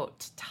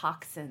out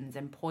toxins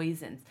and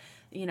poisons.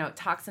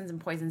 Toxins and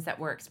poisons that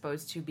we're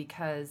exposed to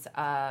because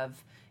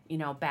of,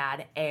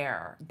 bad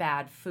air,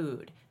 bad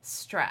food,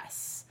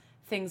 stress,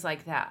 things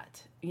like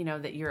that,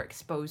 that you're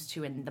exposed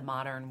to in the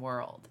modern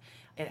world.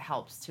 It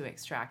helps to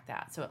extract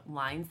that. So it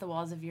lines the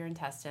walls of your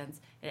intestines,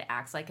 it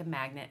acts like a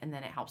magnet, and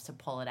then it helps to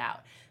pull it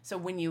out. So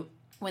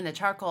when the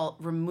charcoal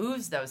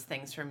removes those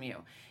things from you,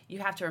 you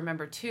have to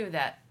remember too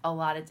that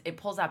it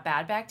pulls out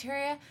bad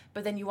bacteria,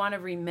 but then you want to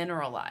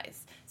remineralize.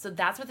 So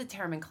that's what the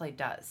Terramine clay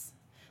does.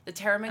 The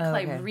Terramine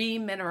clay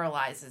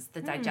remineralizes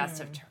the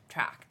digestive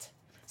tract.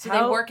 So they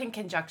work in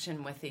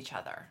conjunction with each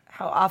other.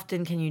 How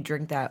often can you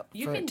drink that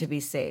for it to be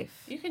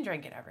safe? You can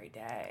drink it every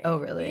day. Oh,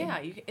 really?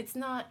 Yeah. It's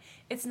not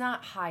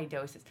high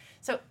doses.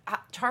 So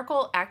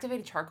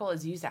activated charcoal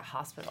is used at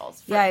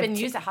hospitals. It's been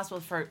used at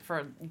hospitals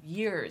for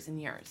years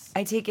and years.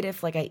 I take it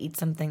if I eat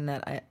something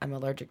that I'm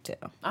allergic to.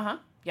 Uh-huh.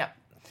 Yep.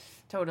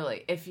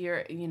 Totally. If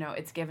you're,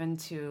 it's given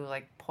to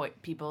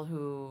people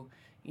who,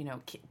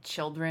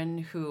 children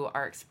who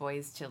are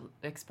exposed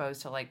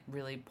to like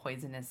really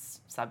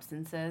poisonous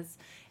substances.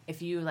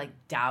 If you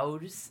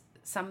douse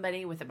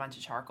somebody with a bunch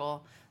of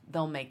charcoal,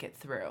 they'll make it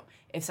through.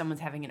 If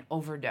someone's having an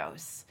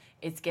overdose,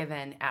 it's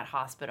given at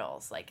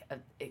hospitals,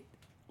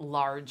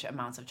 large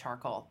amounts of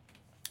charcoal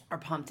are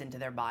pumped into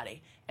their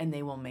body and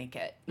they will make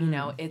it.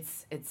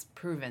 It's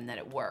proven that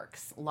it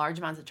works. Large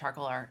amounts of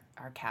charcoal are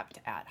kept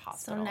at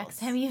hospitals. So next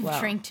time you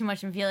drink too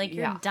much and feel like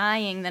you're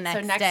dying the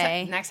next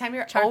day. Next time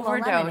you're charcoal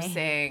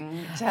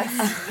overdosing,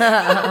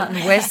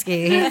 just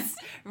whiskey. Just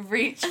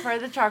reach for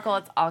the charcoal.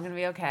 It's all going to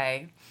be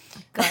okay.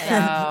 Good.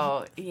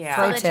 So, yeah.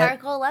 Pro So the tip.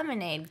 charcoal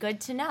lemonade,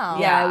 good to know.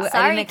 Yeah. I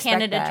Sorry, didn't expect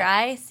Canada that.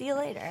 Dry. See you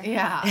later.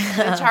 Yeah.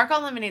 The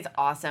charcoal lemonade's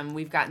awesome.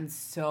 We've gotten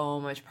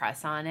so much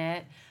press on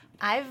it.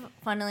 I've,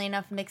 funnily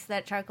enough, mixed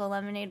that charcoal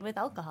lemonade with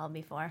alcohol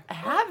before.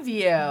 Have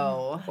you?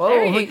 Whoa.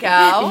 There you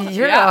go.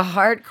 You're a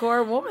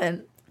hardcore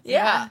woman.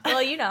 Yeah.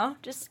 Well,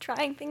 just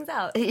trying things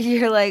out.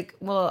 You're like,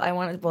 well, I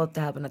want it both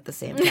to happen at the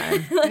same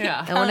time.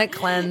 Yeah. I want to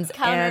cleanse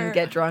Counter- and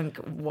get drunk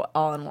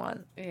all in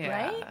one.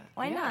 Yeah. Right?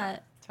 Why Yeah,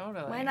 not?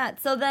 Totally. Why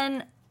not? So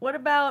then, what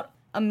about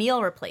a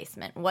meal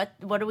replacement? What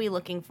are we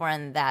looking for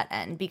on that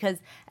end? Because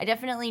I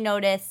definitely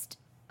noticed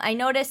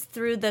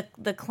through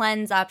the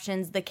cleanse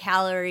options, the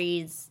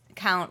calories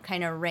count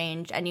kind of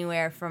range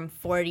anywhere from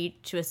 40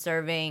 to a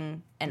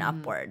serving and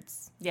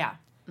upwards. Yeah.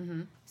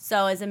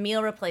 So as a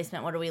meal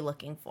replacement, what are we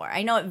looking for?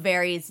 I know it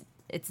varies.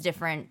 It's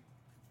different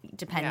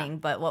depending,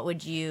 but what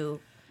would you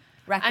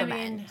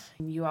recommend?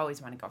 I mean, you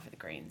always want to go for the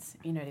greens.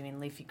 You know what I mean?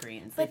 Leafy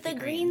greens. But the leafy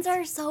greens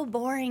are so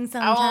boring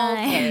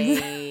sometimes.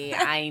 Okay,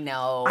 I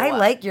know. I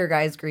like your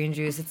guys' green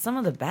juice. It's some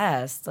of the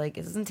best. It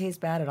doesn't taste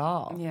bad at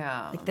all.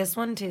 Yeah. This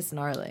one tastes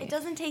gnarly. It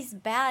doesn't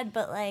taste bad,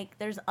 but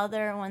there's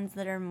other ones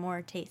that are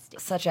more tasty.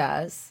 Such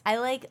as I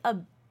like a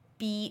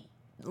beet,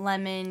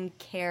 lemon,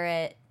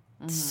 carrot.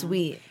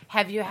 sweet.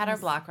 Have you had our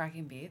black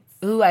rocking beets?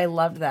 Ooh, I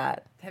loved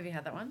that. Have you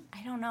had that one?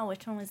 I don't know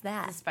which one was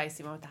that. The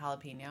spicy one with the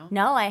jalapeno.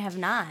 No, I have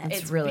not.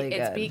 It's really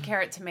It's good. beet,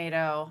 carrot,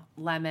 tomato,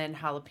 lemon,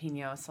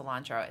 jalapeno,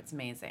 cilantro. It's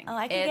amazing. Oh,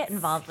 I could get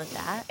involved with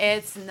that.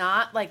 It's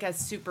not like a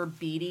super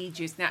beety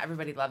juice. Not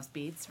everybody loves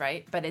beets,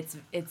 right? But it's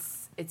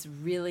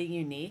really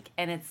unique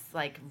and it's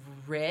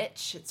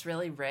rich. It's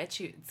really rich.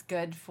 It's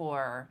good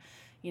for,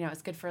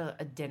 it's good for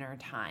a dinner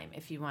time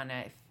if you want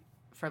to.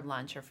 for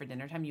lunch or for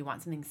dinner time. You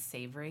want something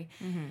savory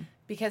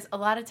because a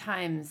lot of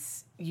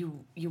times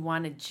you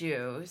want a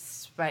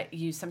juice, but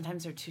you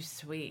sometimes are too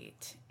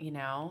sweet, you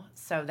know?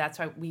 So that's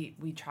why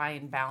we try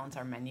and balance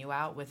our menu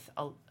out with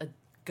a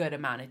good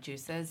amount of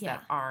juices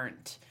that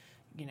aren't,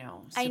 you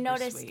know, super I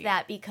noticed sweet.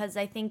 that because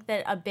I think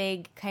that a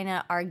big kind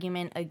of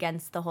argument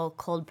against the whole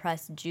cold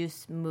pressed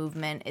juice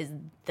movement is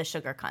the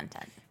sugar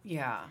content.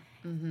 Yeah.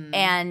 Mm-hmm.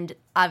 And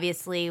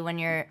obviously when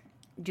you're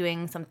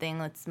doing something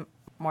that's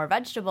more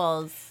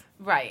vegetables.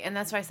 Right. And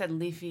that's why I said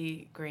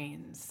leafy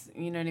greens.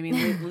 You know what I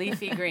mean?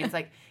 Leafy greens.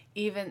 Like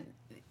even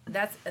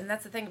that's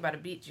the thing about a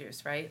beet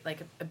juice, right?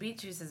 Like a beet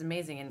juice is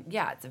amazing, and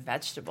yeah, it's a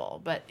vegetable,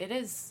 but it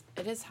is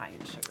high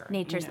in sugar.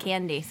 Nature's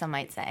candy, some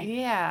might say.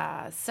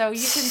 Yeah, so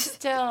you can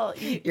still.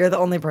 You're the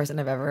only person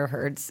I've ever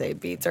heard say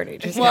beets are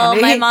nature's Well,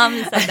 candy. my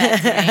mom said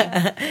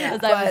that to me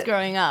as I was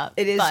growing up.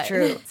 It is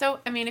true. So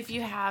I mean, if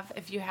you have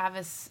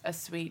a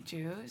sweet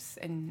juice,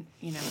 and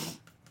you know,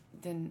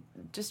 then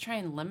just try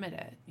and limit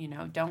it. You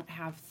know, don't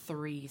have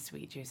 3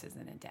 sweet juices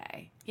in a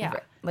day. Yeah,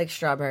 Like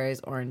strawberries,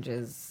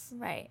 oranges.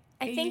 Right.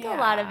 I think a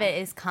lot of it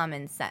is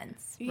common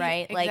sense,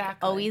 right? Yeah, like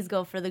exactly. always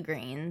go for the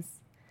greens.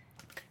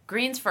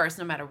 Greens first,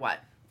 no matter what.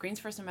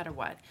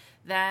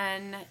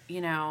 Then,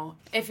 you know,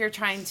 if you're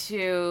trying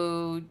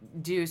to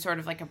do sort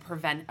of like a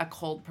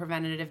cold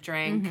preventative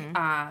drink,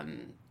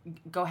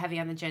 go heavy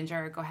on the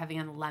ginger, go heavy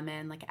on the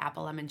lemon, like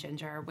apple, lemon,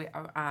 ginger. We,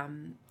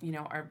 you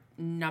know, our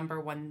number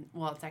one,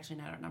 well, it's actually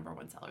not our number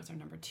one seller, it's our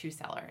number 2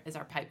 seller, is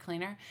our pipe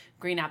cleaner,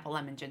 green apple,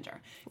 lemon,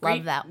 ginger.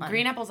 Love that one.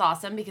 Green apple's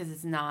awesome because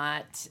it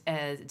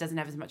doesn't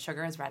have as much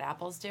sugar as red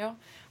apples do.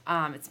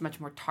 It's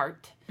much more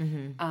tart.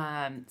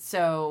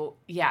 So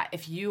yeah,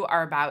 if you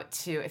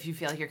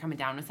feel like you're coming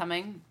down with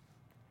something,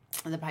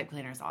 the pipe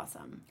cleaner is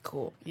awesome.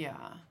 Cool. Yeah.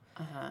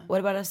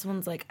 What about if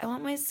someone's like, I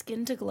want my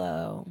skin to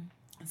glow?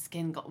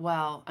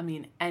 Well, I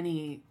mean,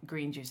 any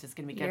green juice is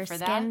going to be good Your for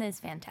that. Your skin is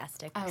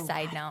fantastic.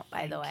 Side note,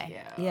 by the way.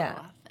 You. Yeah.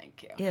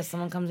 Thank you. Yeah,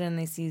 someone comes in and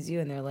they sees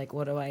you and they're like,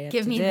 what do I have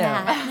Give to me do?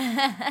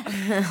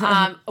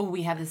 that.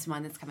 We have this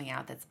one that's coming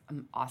out that's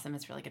awesome.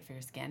 It's really good for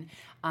your skin.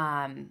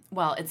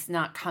 Well, it's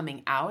not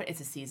coming out. It's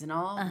a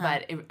seasonal,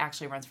 but it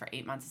actually runs for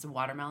 8 months. It's a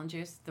watermelon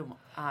juice.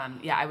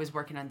 I was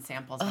working on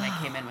samples when I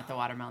came in with the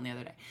watermelon the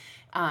other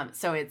day.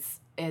 So it's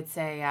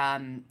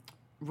a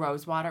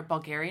rosewater,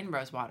 Bulgarian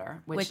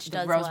rosewater, which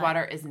does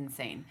rosewater is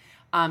insane.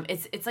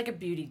 It's like a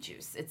beauty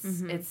juice.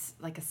 It's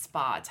like a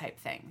spa type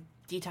thing.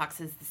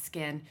 Detoxes the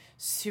skin,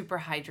 super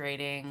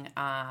hydrating.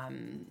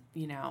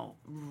 You know,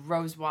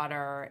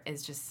 rosewater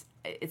is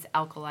it's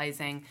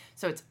alkalizing.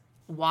 So it's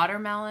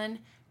watermelon,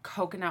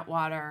 coconut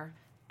water,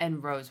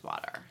 and rose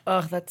water.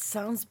 Oh, that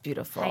sounds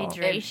beautiful.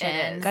 Hydration.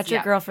 It is. Got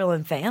your girl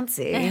feeling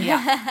fancy.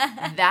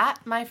 Yeah. That,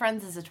 my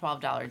friends, is a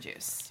 $12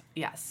 juice.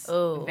 Yes.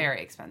 Ooh.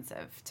 Very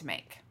expensive to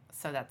make.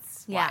 So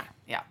that's why. Yeah.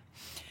 Yeah.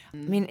 I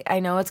mean, I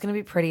know it's going to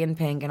be pretty and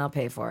pink and I'll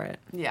pay for it.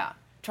 Yeah.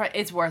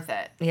 It's worth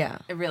it. Yeah.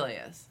 It really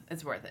is.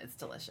 It's worth it. It's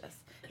delicious.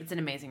 It's an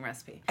amazing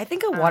recipe. I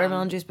think a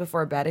watermelon juice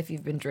before bed, if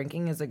you've been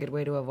drinking, is a good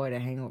way to avoid a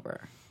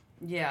hangover.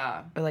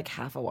 Yeah. Or like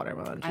half a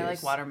watermelon juice. I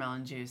like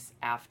watermelon juice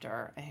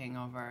after a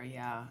hangover.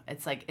 Yeah.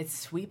 It's like, it's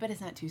sweet, but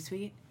it's not too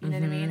sweet. You know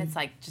what I mean? It's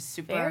like just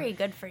super. Very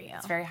good for you.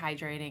 It's very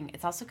hydrating.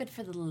 It's also good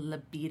for the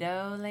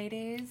libido,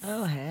 ladies.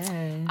 Oh,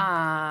 hey.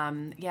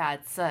 Yeah,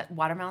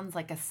 watermelon's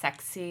like a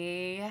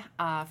sexy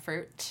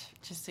fruit,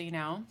 just so you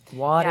know.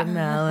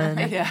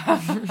 Watermelon.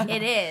 Yeah.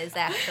 It is,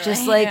 actually.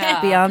 Just like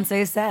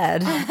Beyonce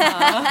said.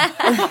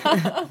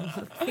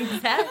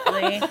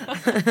 Exactly.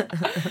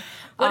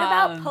 What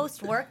about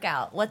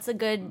post-workout? What's a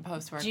good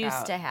Post-workout.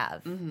 juice to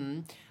have?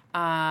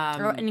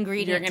 Or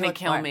ingredient You're to gonna look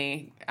kill for.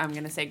 me. I'm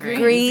gonna say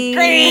greens.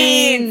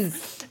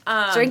 Greens.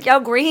 Drink y'all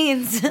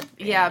greens.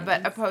 Yeah,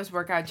 but a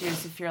post-workout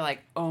juice, if you're like,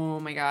 oh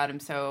my God, I'm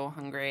so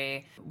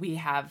hungry. We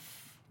have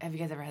you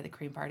guys ever had the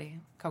cream party?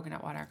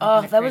 Coconut water. Oh,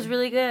 coconut that cream. was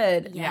really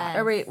good. Yes.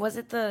 Or wait, was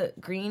it the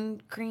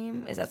green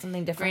cream? Is that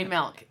something different? Green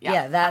milk. Yeah,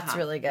 Yeah, that's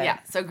really good. Yeah,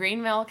 so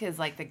green milk is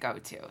like the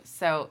go-to.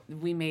 So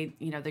we made,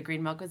 the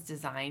green milk was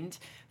designed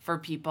for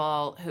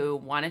people who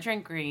want to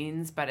drink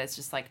greens, but it's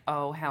just like,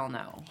 oh, hell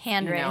no.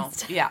 Hand You know?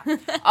 raised. Yeah.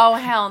 Oh,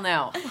 hell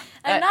no.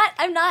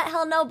 I'm not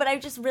hell no, but I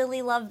just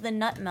really love the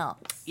nut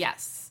milks.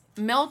 Yes.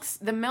 The milks.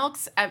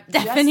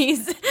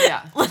 Stephanie's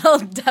Yeah. little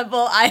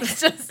devil eyes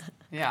just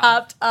Yeah.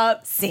 popped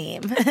up.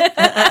 Same. The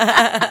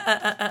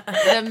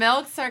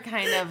milks are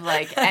kind of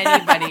like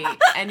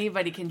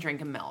anybody can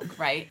drink a milk,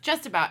 right?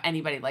 Just about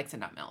anybody likes a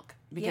nut milk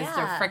because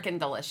they're Yeah. freaking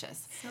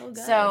delicious. So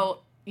good. So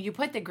you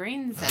put the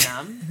greens in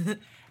them,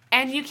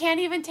 and you can't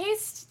even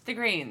taste the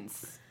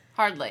greens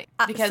hardly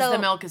because so- the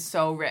milk is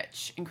so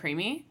rich and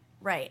creamy.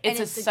 Right. It's,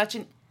 And such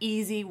an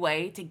easy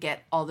way to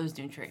get all those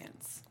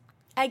nutrients.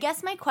 I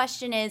guess my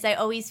question is, I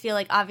always feel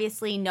like,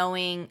 obviously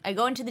I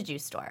go into the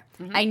juice store.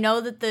 I know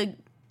that the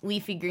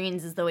leafy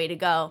greens is the way to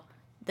go.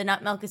 The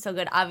nut milk is so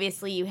good.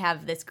 Obviously, you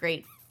have this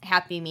great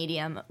happy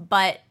medium,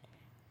 but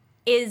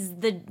is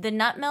the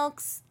nut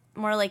milk's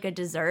more like a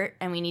dessert,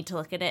 and we need to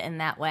look at it in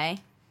that way?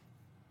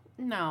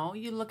 No,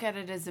 you look at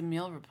it as a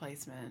meal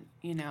replacement,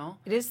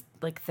 It is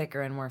like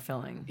thicker and more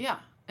filling. Yeah.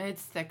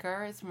 It's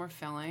thicker. It's more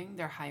filling.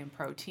 They're high in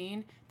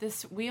protein.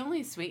 We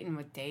only sweeten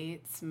with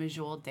dates,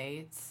 medjool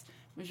dates.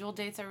 Medjool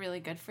dates are really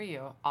good for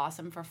you.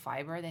 Awesome for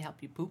fiber. They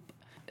help you poop.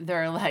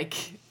 They're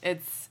like,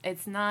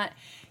 it's not,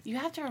 you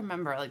have to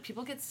remember, like,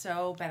 people get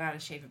so bent out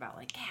of shape about,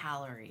 like,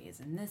 calories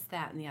and this,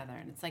 that, and the other.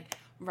 And it's like,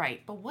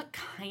 right, but what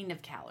kind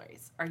of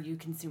calories are you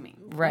consuming?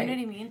 Right. You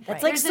know what I mean?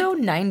 That's like so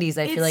 90s,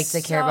 I feel like,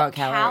 to care about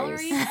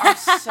calories. Calories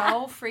are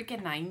so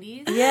freaking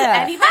 90s.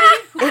 Yeah.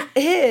 It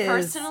is.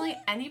 Personally,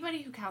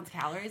 anybody who counts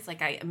calories,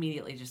 like, I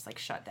immediately just, like,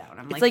 shut down.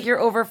 I'm it's like you're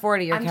over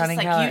 40, you're counting just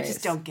like, calories. You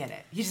just don't get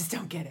it. You just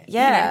don't get it.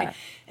 Yeah. You know what I mean?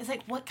 It's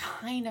like, what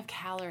kind of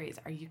calories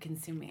are you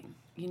consuming?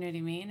 You know what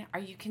I mean? Are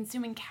you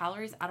consuming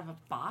calories out of a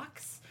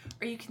box?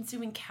 Are you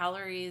consuming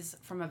calories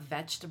from a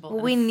vegetable?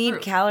 Well, we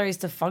need calories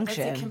to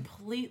function. It's a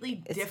completely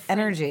different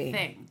energy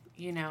thing,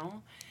 you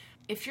know?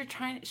 If you're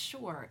trying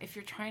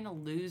to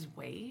lose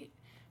weight,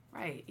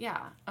 right, yeah.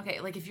 Okay,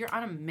 like if you're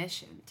on a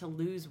mission to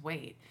lose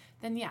weight,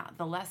 then yeah,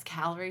 the less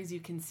calories you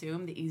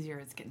consume,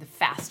 the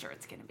faster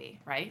it's going to be,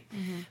 right?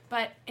 Mm-hmm.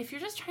 But if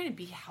you're just trying to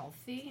be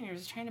healthy and you're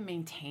just trying to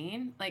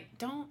maintain, like,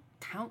 don't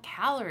count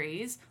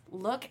calories.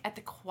 Look at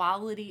the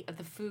quality of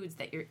the foods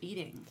that you're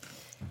eating.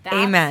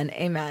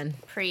 Amen.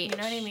 Preach. You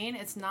know what I mean?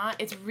 It's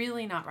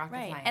really not rocket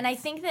science. And I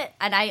think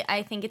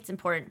I think it's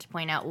important to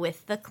point out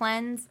with the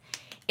cleanse,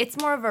 it's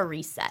more of a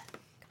reset.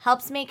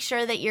 Helps make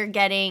sure that you're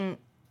getting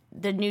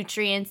the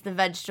nutrients, the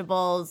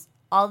vegetables,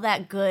 all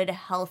that good,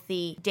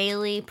 healthy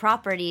daily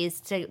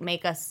properties to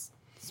make us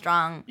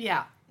strong.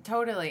 Yeah,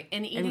 totally.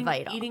 And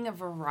eating a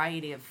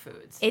variety of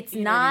foods. It's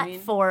not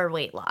for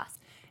weight loss.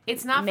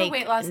 It's not for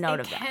weight loss.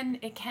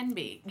 It can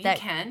be. You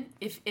can.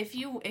 If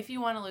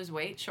you want to lose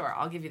weight, sure,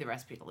 I'll give you the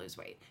recipe to lose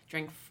weight.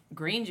 Drink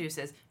green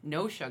juices,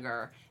 no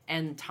sugar,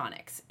 and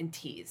tonics and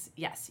teas.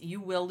 Yes,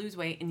 you will lose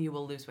weight and you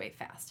will lose weight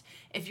fast.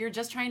 If you're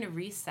just trying to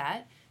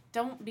reset,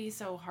 don't be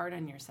so hard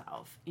on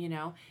yourself, you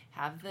know?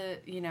 Have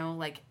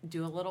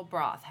do a little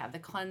broth, have the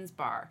cleanse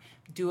bar,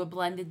 do a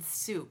blended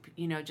soup,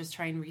 just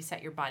try and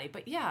reset your body.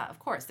 But yeah, of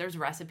course, there's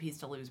recipes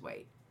to lose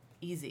weight.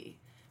 Easy.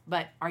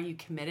 But are you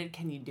committed?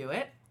 Can you do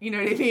it? You know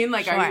what I mean?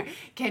 Like, sure.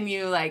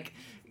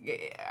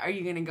 Are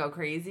you going to go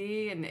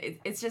crazy? And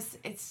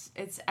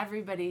it's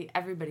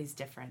everybody's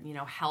different.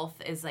 Health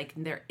is like,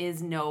 there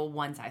is no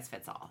one size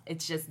fits all.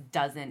 It just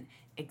doesn't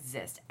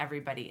exist.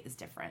 Everybody is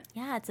different.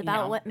 Yeah, it's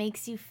about what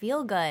makes you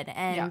feel good.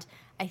 And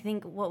I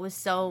think what was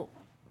so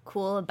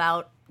cool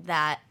about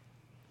that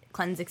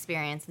cleanse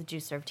experience that you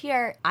served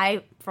here,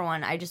 I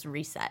just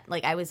reset.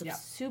 Like, I was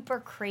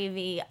super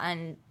cravey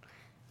on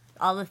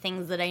all the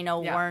things that I know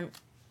weren't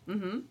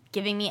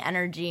giving me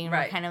energy and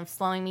were kind of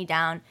slowing me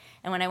down.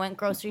 And when I went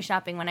grocery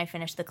shopping, when I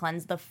finished the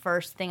cleanse, the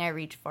first thing I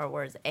reached for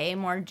was A,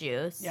 more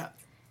juice,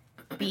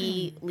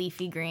 B,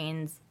 leafy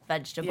greens,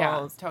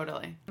 vegetables. Yeah,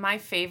 totally. My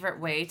favorite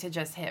way to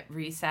just hit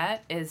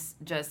reset is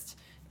just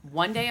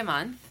one day a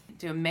month,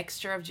 do a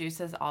mixture of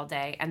juices all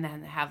day, and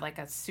then have like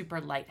a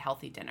super light,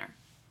 healthy dinner.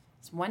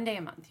 It's one day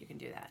a month you can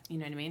do that. You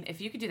know what I mean?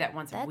 If you could do that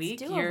once a week,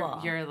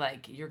 doable.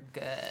 you're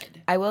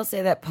good. I will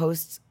say that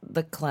post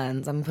the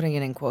cleanse, I'm putting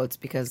it in quotes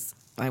because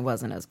I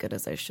wasn't as good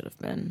as I should have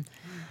been.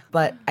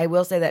 But I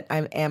will say that I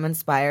am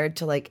inspired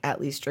to like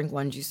at least drink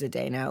one juice a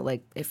day now,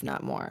 like if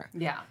not more.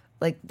 Yeah.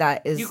 Like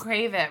that is... You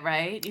crave it,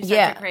 right? You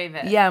start to crave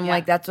it. Yeah, I'm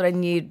like, that's what I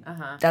need.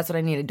 That's what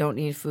I need. I don't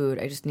need food.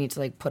 I just need to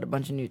like put a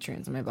bunch of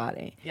nutrients in my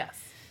body. Yes.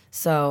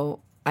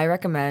 So I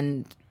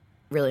recommend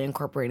really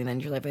incorporating that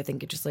into your life. I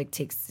think it just like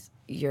takes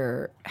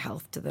your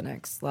health to the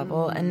next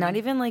level, and not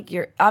even like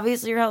your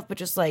health, but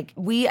just like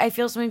I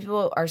feel so many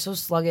people are so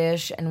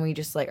sluggish, and we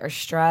just like are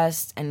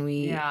stressed, and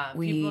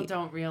people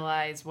don't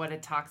realize what a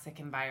toxic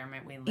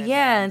environment we live in.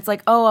 And it's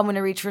like, oh, I'm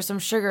gonna reach for some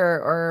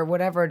sugar or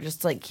whatever,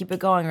 just like keep it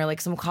going, or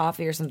like some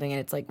coffee or something, and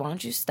it's like, why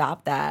don't you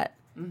stop that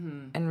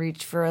and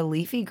reach for a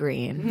leafy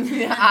green?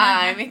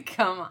 I mean,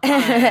 come on.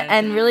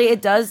 And really,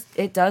 it does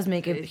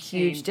make a huge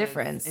changes.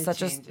 difference.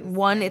 Changes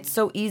It's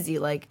so easy.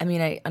 Like, I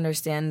mean, I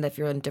understand that if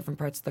you're in different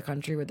parts of the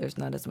country where there's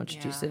not as much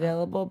juice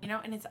available.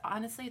 And it's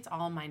honestly, it's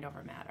all mind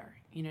over matter.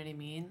 You know what I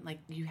mean? Like,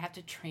 you have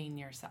to train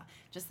yourself.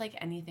 Just like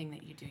anything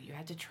that you do, you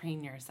have to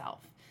train yourself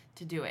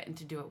to do it and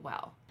to do it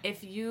well.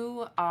 If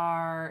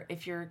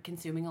you're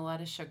consuming a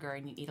lot of sugar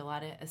and you eat a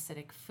lot of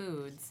acidic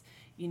foods,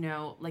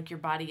 like your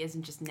body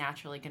isn't just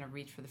naturally going to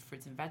reach for the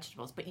fruits and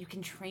vegetables, but you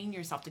can train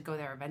yourself to go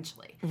there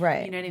eventually.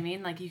 Right. You know what I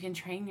mean? Like, you can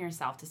train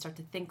yourself to start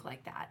to think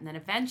like that. And then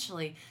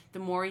eventually, the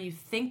more you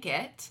think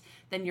it,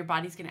 then your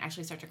body's going to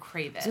actually start to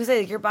crave it. So I was gonna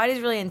say, your body's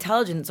really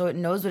intelligent, so it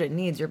knows what it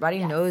needs. Your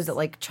body knows that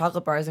like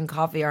chocolate bars and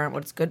coffee aren't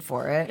what's good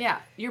for it. Yeah.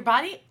 Your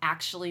body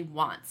actually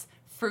wants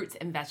fruits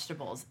and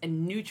vegetables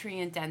and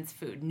nutrient-dense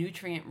food,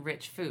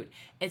 nutrient-rich food.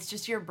 It's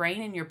just your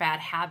brain and your bad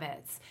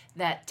habits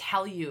that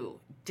tell you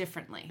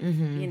differently,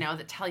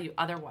 that tell you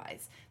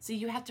otherwise. So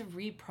you have to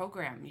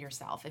reprogram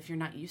yourself if you're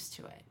not used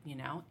to it,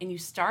 And you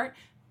start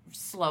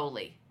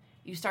slowly.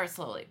 You start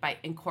slowly by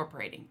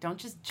incorporating. Don't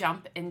just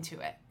jump into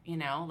it,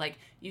 Like,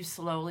 you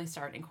slowly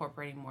start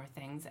incorporating more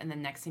things, and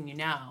then next thing you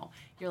know,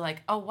 you're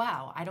like, oh,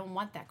 wow, I don't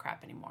want that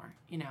crap anymore,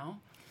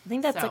 I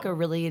think that's So- like a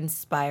really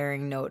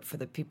inspiring note for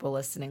the people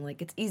listening.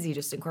 Like, it's easy,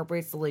 just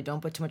incorporate slowly.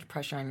 Don't put too much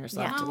pressure on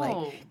yourself to No.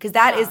 like, because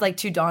that is like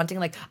too daunting.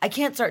 Like, I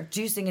can't start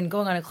juicing and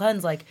going on a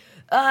cleanse. Like,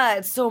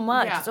 it's so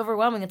much. Yeah. It's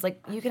overwhelming. It's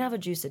like you can have a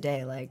juice a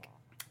day. Like,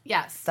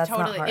 Yes, That's not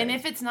totally. hard. And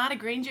if it's not a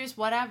green juice,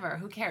 whatever,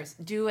 who cares?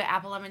 Do an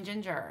apple lemon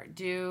ginger.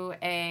 Do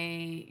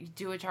a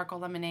charcoal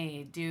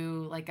lemonade.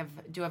 Do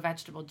a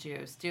vegetable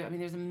juice.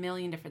 There's a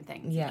million different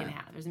things Yeah. you can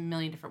have. There's a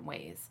million different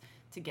ways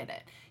to get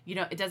it.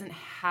 It doesn't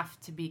have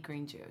to be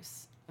green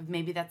juice.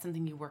 Maybe that's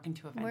something you work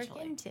into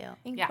eventually.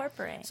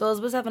 Incorporate. so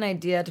Elizabeth have an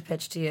idea to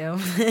pitch to you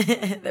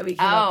that we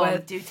came up Oh,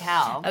 with. do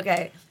tell.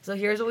 Okay, so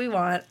here's what we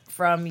want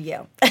from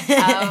you.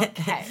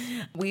 Okay.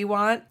 We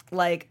want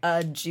like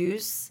a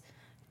juice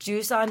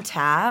on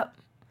tap.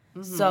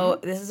 So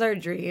this is our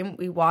dream.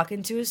 We walk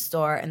into a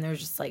store and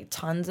there's just like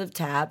tons of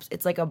taps.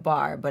 It's like a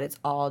bar, but it's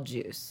all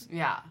juice.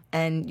 Yeah.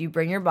 And you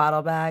bring your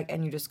bottle back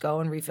and you just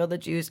go and refill the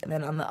juice. And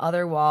then on the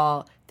other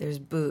wall, there's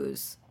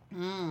booze.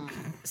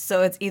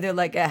 So it's either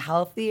like a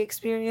healthy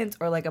experience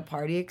or like a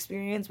party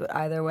experience. But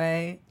either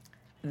way,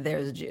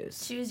 there's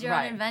juice. Choose your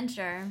Right. own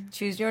adventure.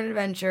 Choose your own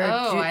adventure.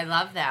 Oh, I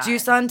love that.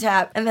 Juice on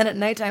tap. And then at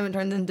nighttime, it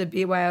turns into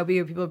BYOB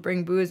where people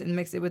bring booze and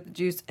mix it with the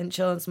juice and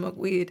chill and smoke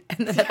weed.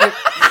 And then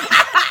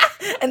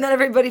and then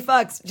everybody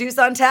fucks. Juice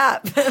on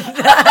tap.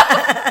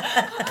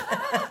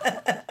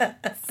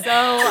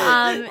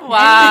 So,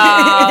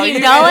 Wow. if you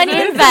know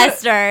any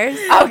investors,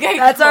 Okay,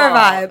 That's our cool.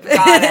 vibe.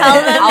 Got it.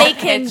 tell them I'll they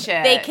can pitch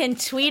it. they can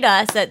tweet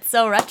us at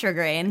So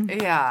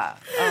Retrograde. Yeah.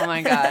 Oh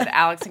my God.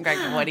 Alex and Greg,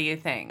 what do you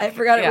think? I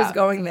forgot it Yeah. was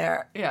going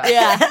there. Yeah.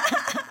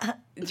 Yeah.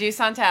 Juice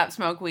on tap,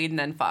 smoke weed, and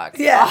then fuck.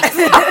 Yeah.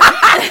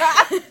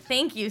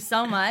 Thank you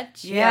so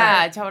much.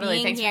 Yeah, totally.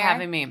 Being Thanks here. for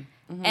having me.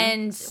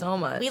 And So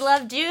much. we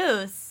love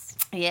juice.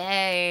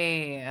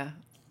 Yay.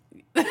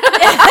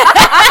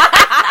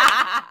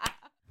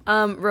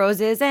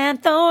 Roses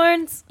and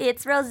thorns.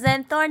 It's Roses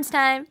and Thorns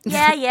time.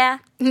 Yeah, yeah.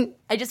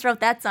 I just wrote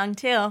that song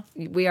too.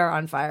 We are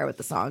on fire with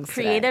the songs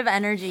today. Creative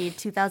Energy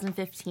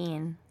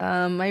 2015.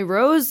 My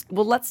rose.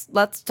 Well,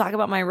 let's talk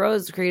about my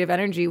rose. Creative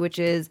energy, which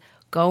is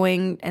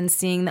going and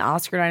seeing the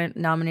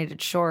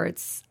Oscar-nominated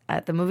shorts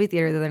at the movie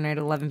theater the other night at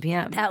 11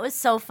 p.m. That was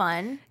so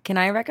fun. Can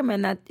I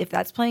recommend that if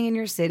that's playing in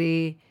your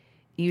city,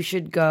 you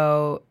should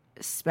go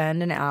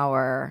spend an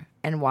hour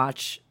and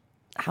watch.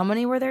 How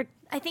many were there?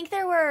 I think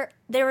there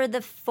were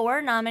the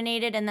 4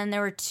 nominated, and then there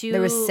were 2. There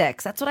was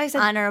 6. That's what I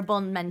said. Honorable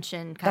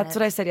mention. That's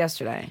what I said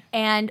yesterday.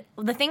 And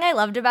the thing I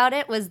loved about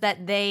it was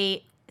that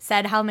they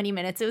said how many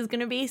minutes it was going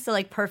to be. So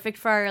like perfect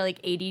for our like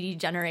ADD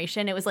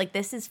generation. It was like,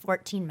 this is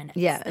 14 minutes.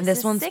 Yeah, and this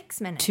is one's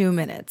 6 minutes. 2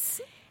 minutes.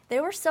 They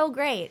were so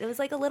great. It was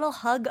like a little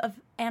hug of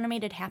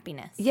animated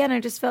happiness. Yeah, and I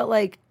just felt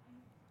like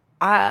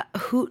I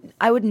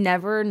would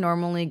never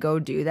normally go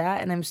do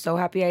that, and I'm so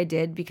happy I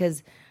did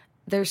because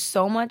there's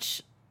so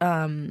much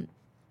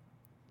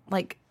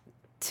like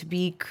to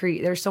be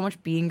there's so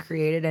much being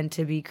created and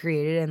to be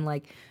created, and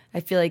like I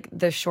feel like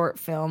the short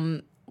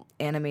film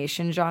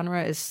animation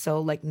genre is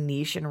so like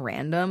niche and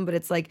random, but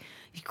it's like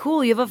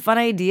cool, you have a fun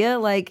idea,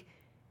 like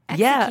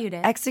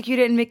execute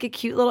it and make a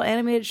cute little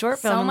animated short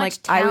film. So and much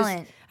like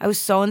talent. I was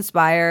so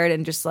inspired,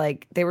 and just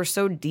like they were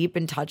so deep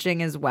and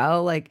touching as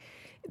well. Like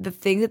the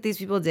things that these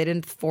people did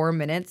in 4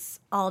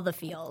 minutes, All the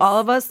feels. all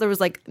of us, there was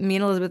like me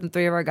and Elizabeth and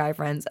 3 of our guy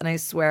friends, and I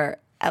swear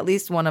at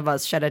least one of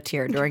us shed a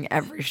tear during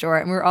every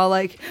short, and we were all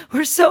like,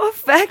 we're so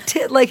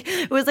affected. Like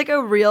it was like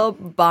a real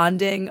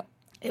bonding.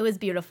 It was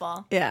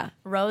beautiful. Yeah.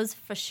 Rose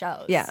for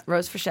shows. Yeah.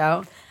 Rose for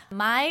show.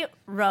 My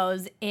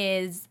rose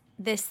is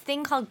this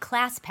thing called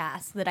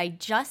ClassPass that I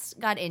just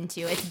got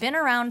into. It's been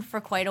around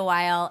for quite a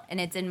while, and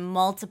it's in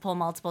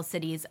multiple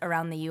cities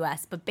around the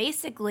U.S. But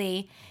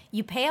basically,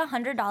 you pay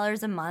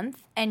 $100 a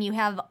month, and you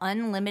have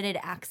unlimited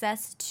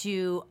access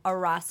to a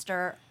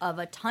roster of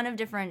a ton of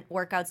different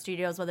workout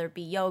studios, whether it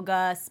be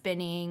yoga,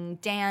 spinning,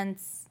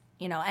 dance,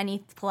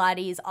 any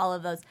Pilates, all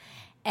of those.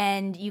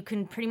 And you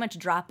can pretty much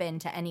drop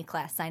into any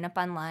class, sign up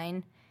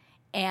online,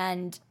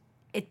 and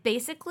it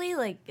basically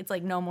it's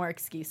like no more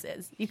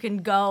excuses. You can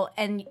go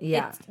and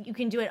you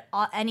can do it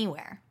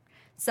anywhere.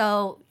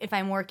 So if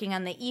I'm working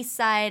on the east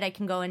side, I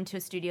can go into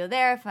a studio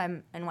there. If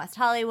I'm in West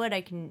Hollywood, I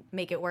can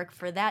make it work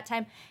for that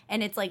time.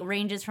 And it's like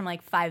ranges from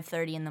like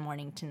 5:30 in the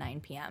morning to 9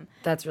 p.m.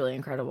 That's really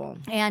incredible.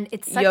 And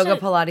it's such Yoga,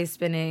 Pilates,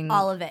 spinning.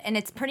 all of it. And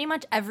it's pretty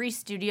much every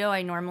studio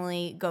I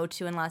normally go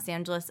to in Los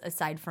Angeles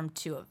aside from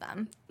 2 of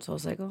them. Soul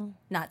Cycle.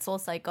 Not Soul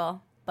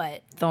Cycle,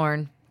 but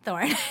Thorn.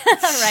 right?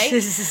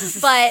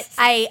 But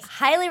I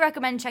highly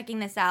recommend checking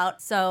this out.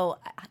 So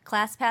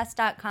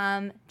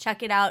ClassPass.com,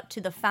 check it out.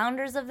 To the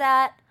founders of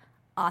that,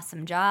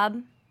 awesome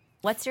job.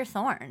 What's your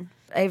thorn?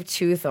 I have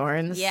 2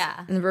 thorns.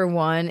 Yeah. Number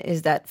 1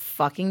 is that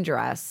fucking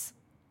dress.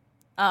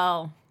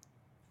 Oh,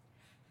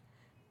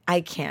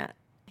 I can't.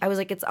 I was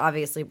like, it's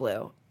obviously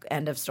blue.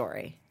 End of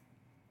story.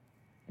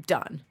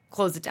 Done.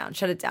 Close it down.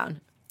 Shut it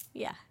down.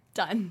 yeah,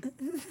 done.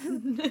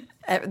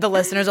 The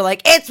listeners are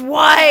like, it's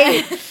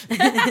white.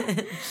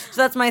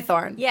 So that's my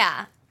thorn.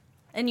 Yeah.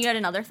 And you had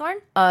another thorn?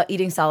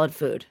 Eating solid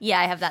food. Yeah,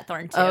 I have that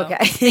thorn too.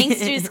 Okay. Thanks,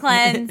 Juice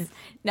Cleanse.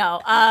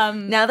 No.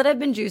 Now that I've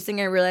been juicing,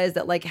 I realize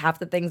that like half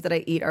the things that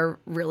I eat are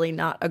really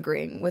not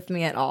agreeing with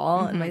me at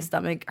all, and my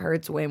stomach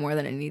hurts way more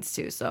than it needs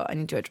to. So I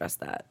need to address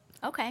that.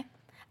 Okay.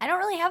 I don't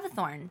really have a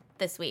thorn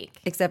this week.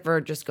 Except for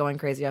just going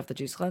crazy off the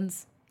juice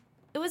cleanse.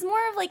 It was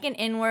more of like an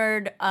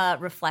inward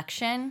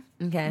reflection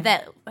Okay.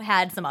 that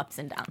had some ups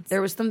and downs.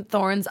 There was some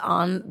thorns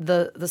on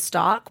the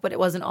stalk, but it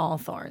wasn't all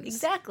thorns.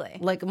 Exactly.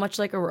 Like much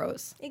like a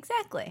rose.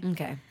 Exactly.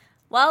 Okay.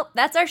 Well,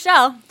 that's our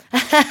show.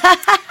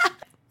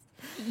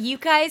 You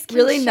guys can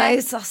Really check-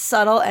 nice,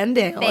 subtle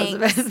ending, Thanks.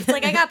 Elizabeth. It's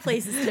like I got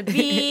places to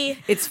be.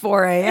 It's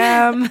 4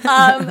 a.m.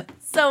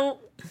 So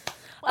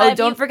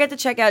Don't forget to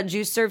check out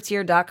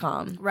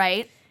juiceservedhere.com.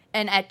 Right.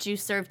 And at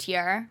Juice Served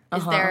Here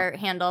is their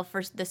handle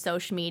for the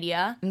social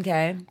media.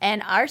 Okay.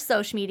 And our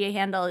social media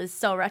handle is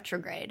So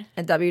Retrograde.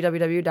 At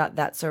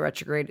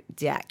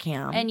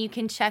www.thatsoretrograde.com. And you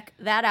can check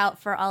that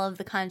out for all of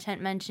the content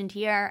mentioned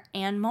here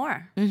and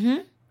more.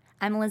 Mm-hmm.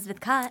 I'm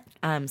Elizabeth Cott.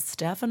 I'm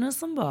Stephanie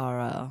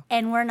Sambara.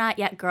 And we're not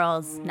yet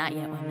girls, not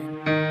yet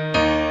women.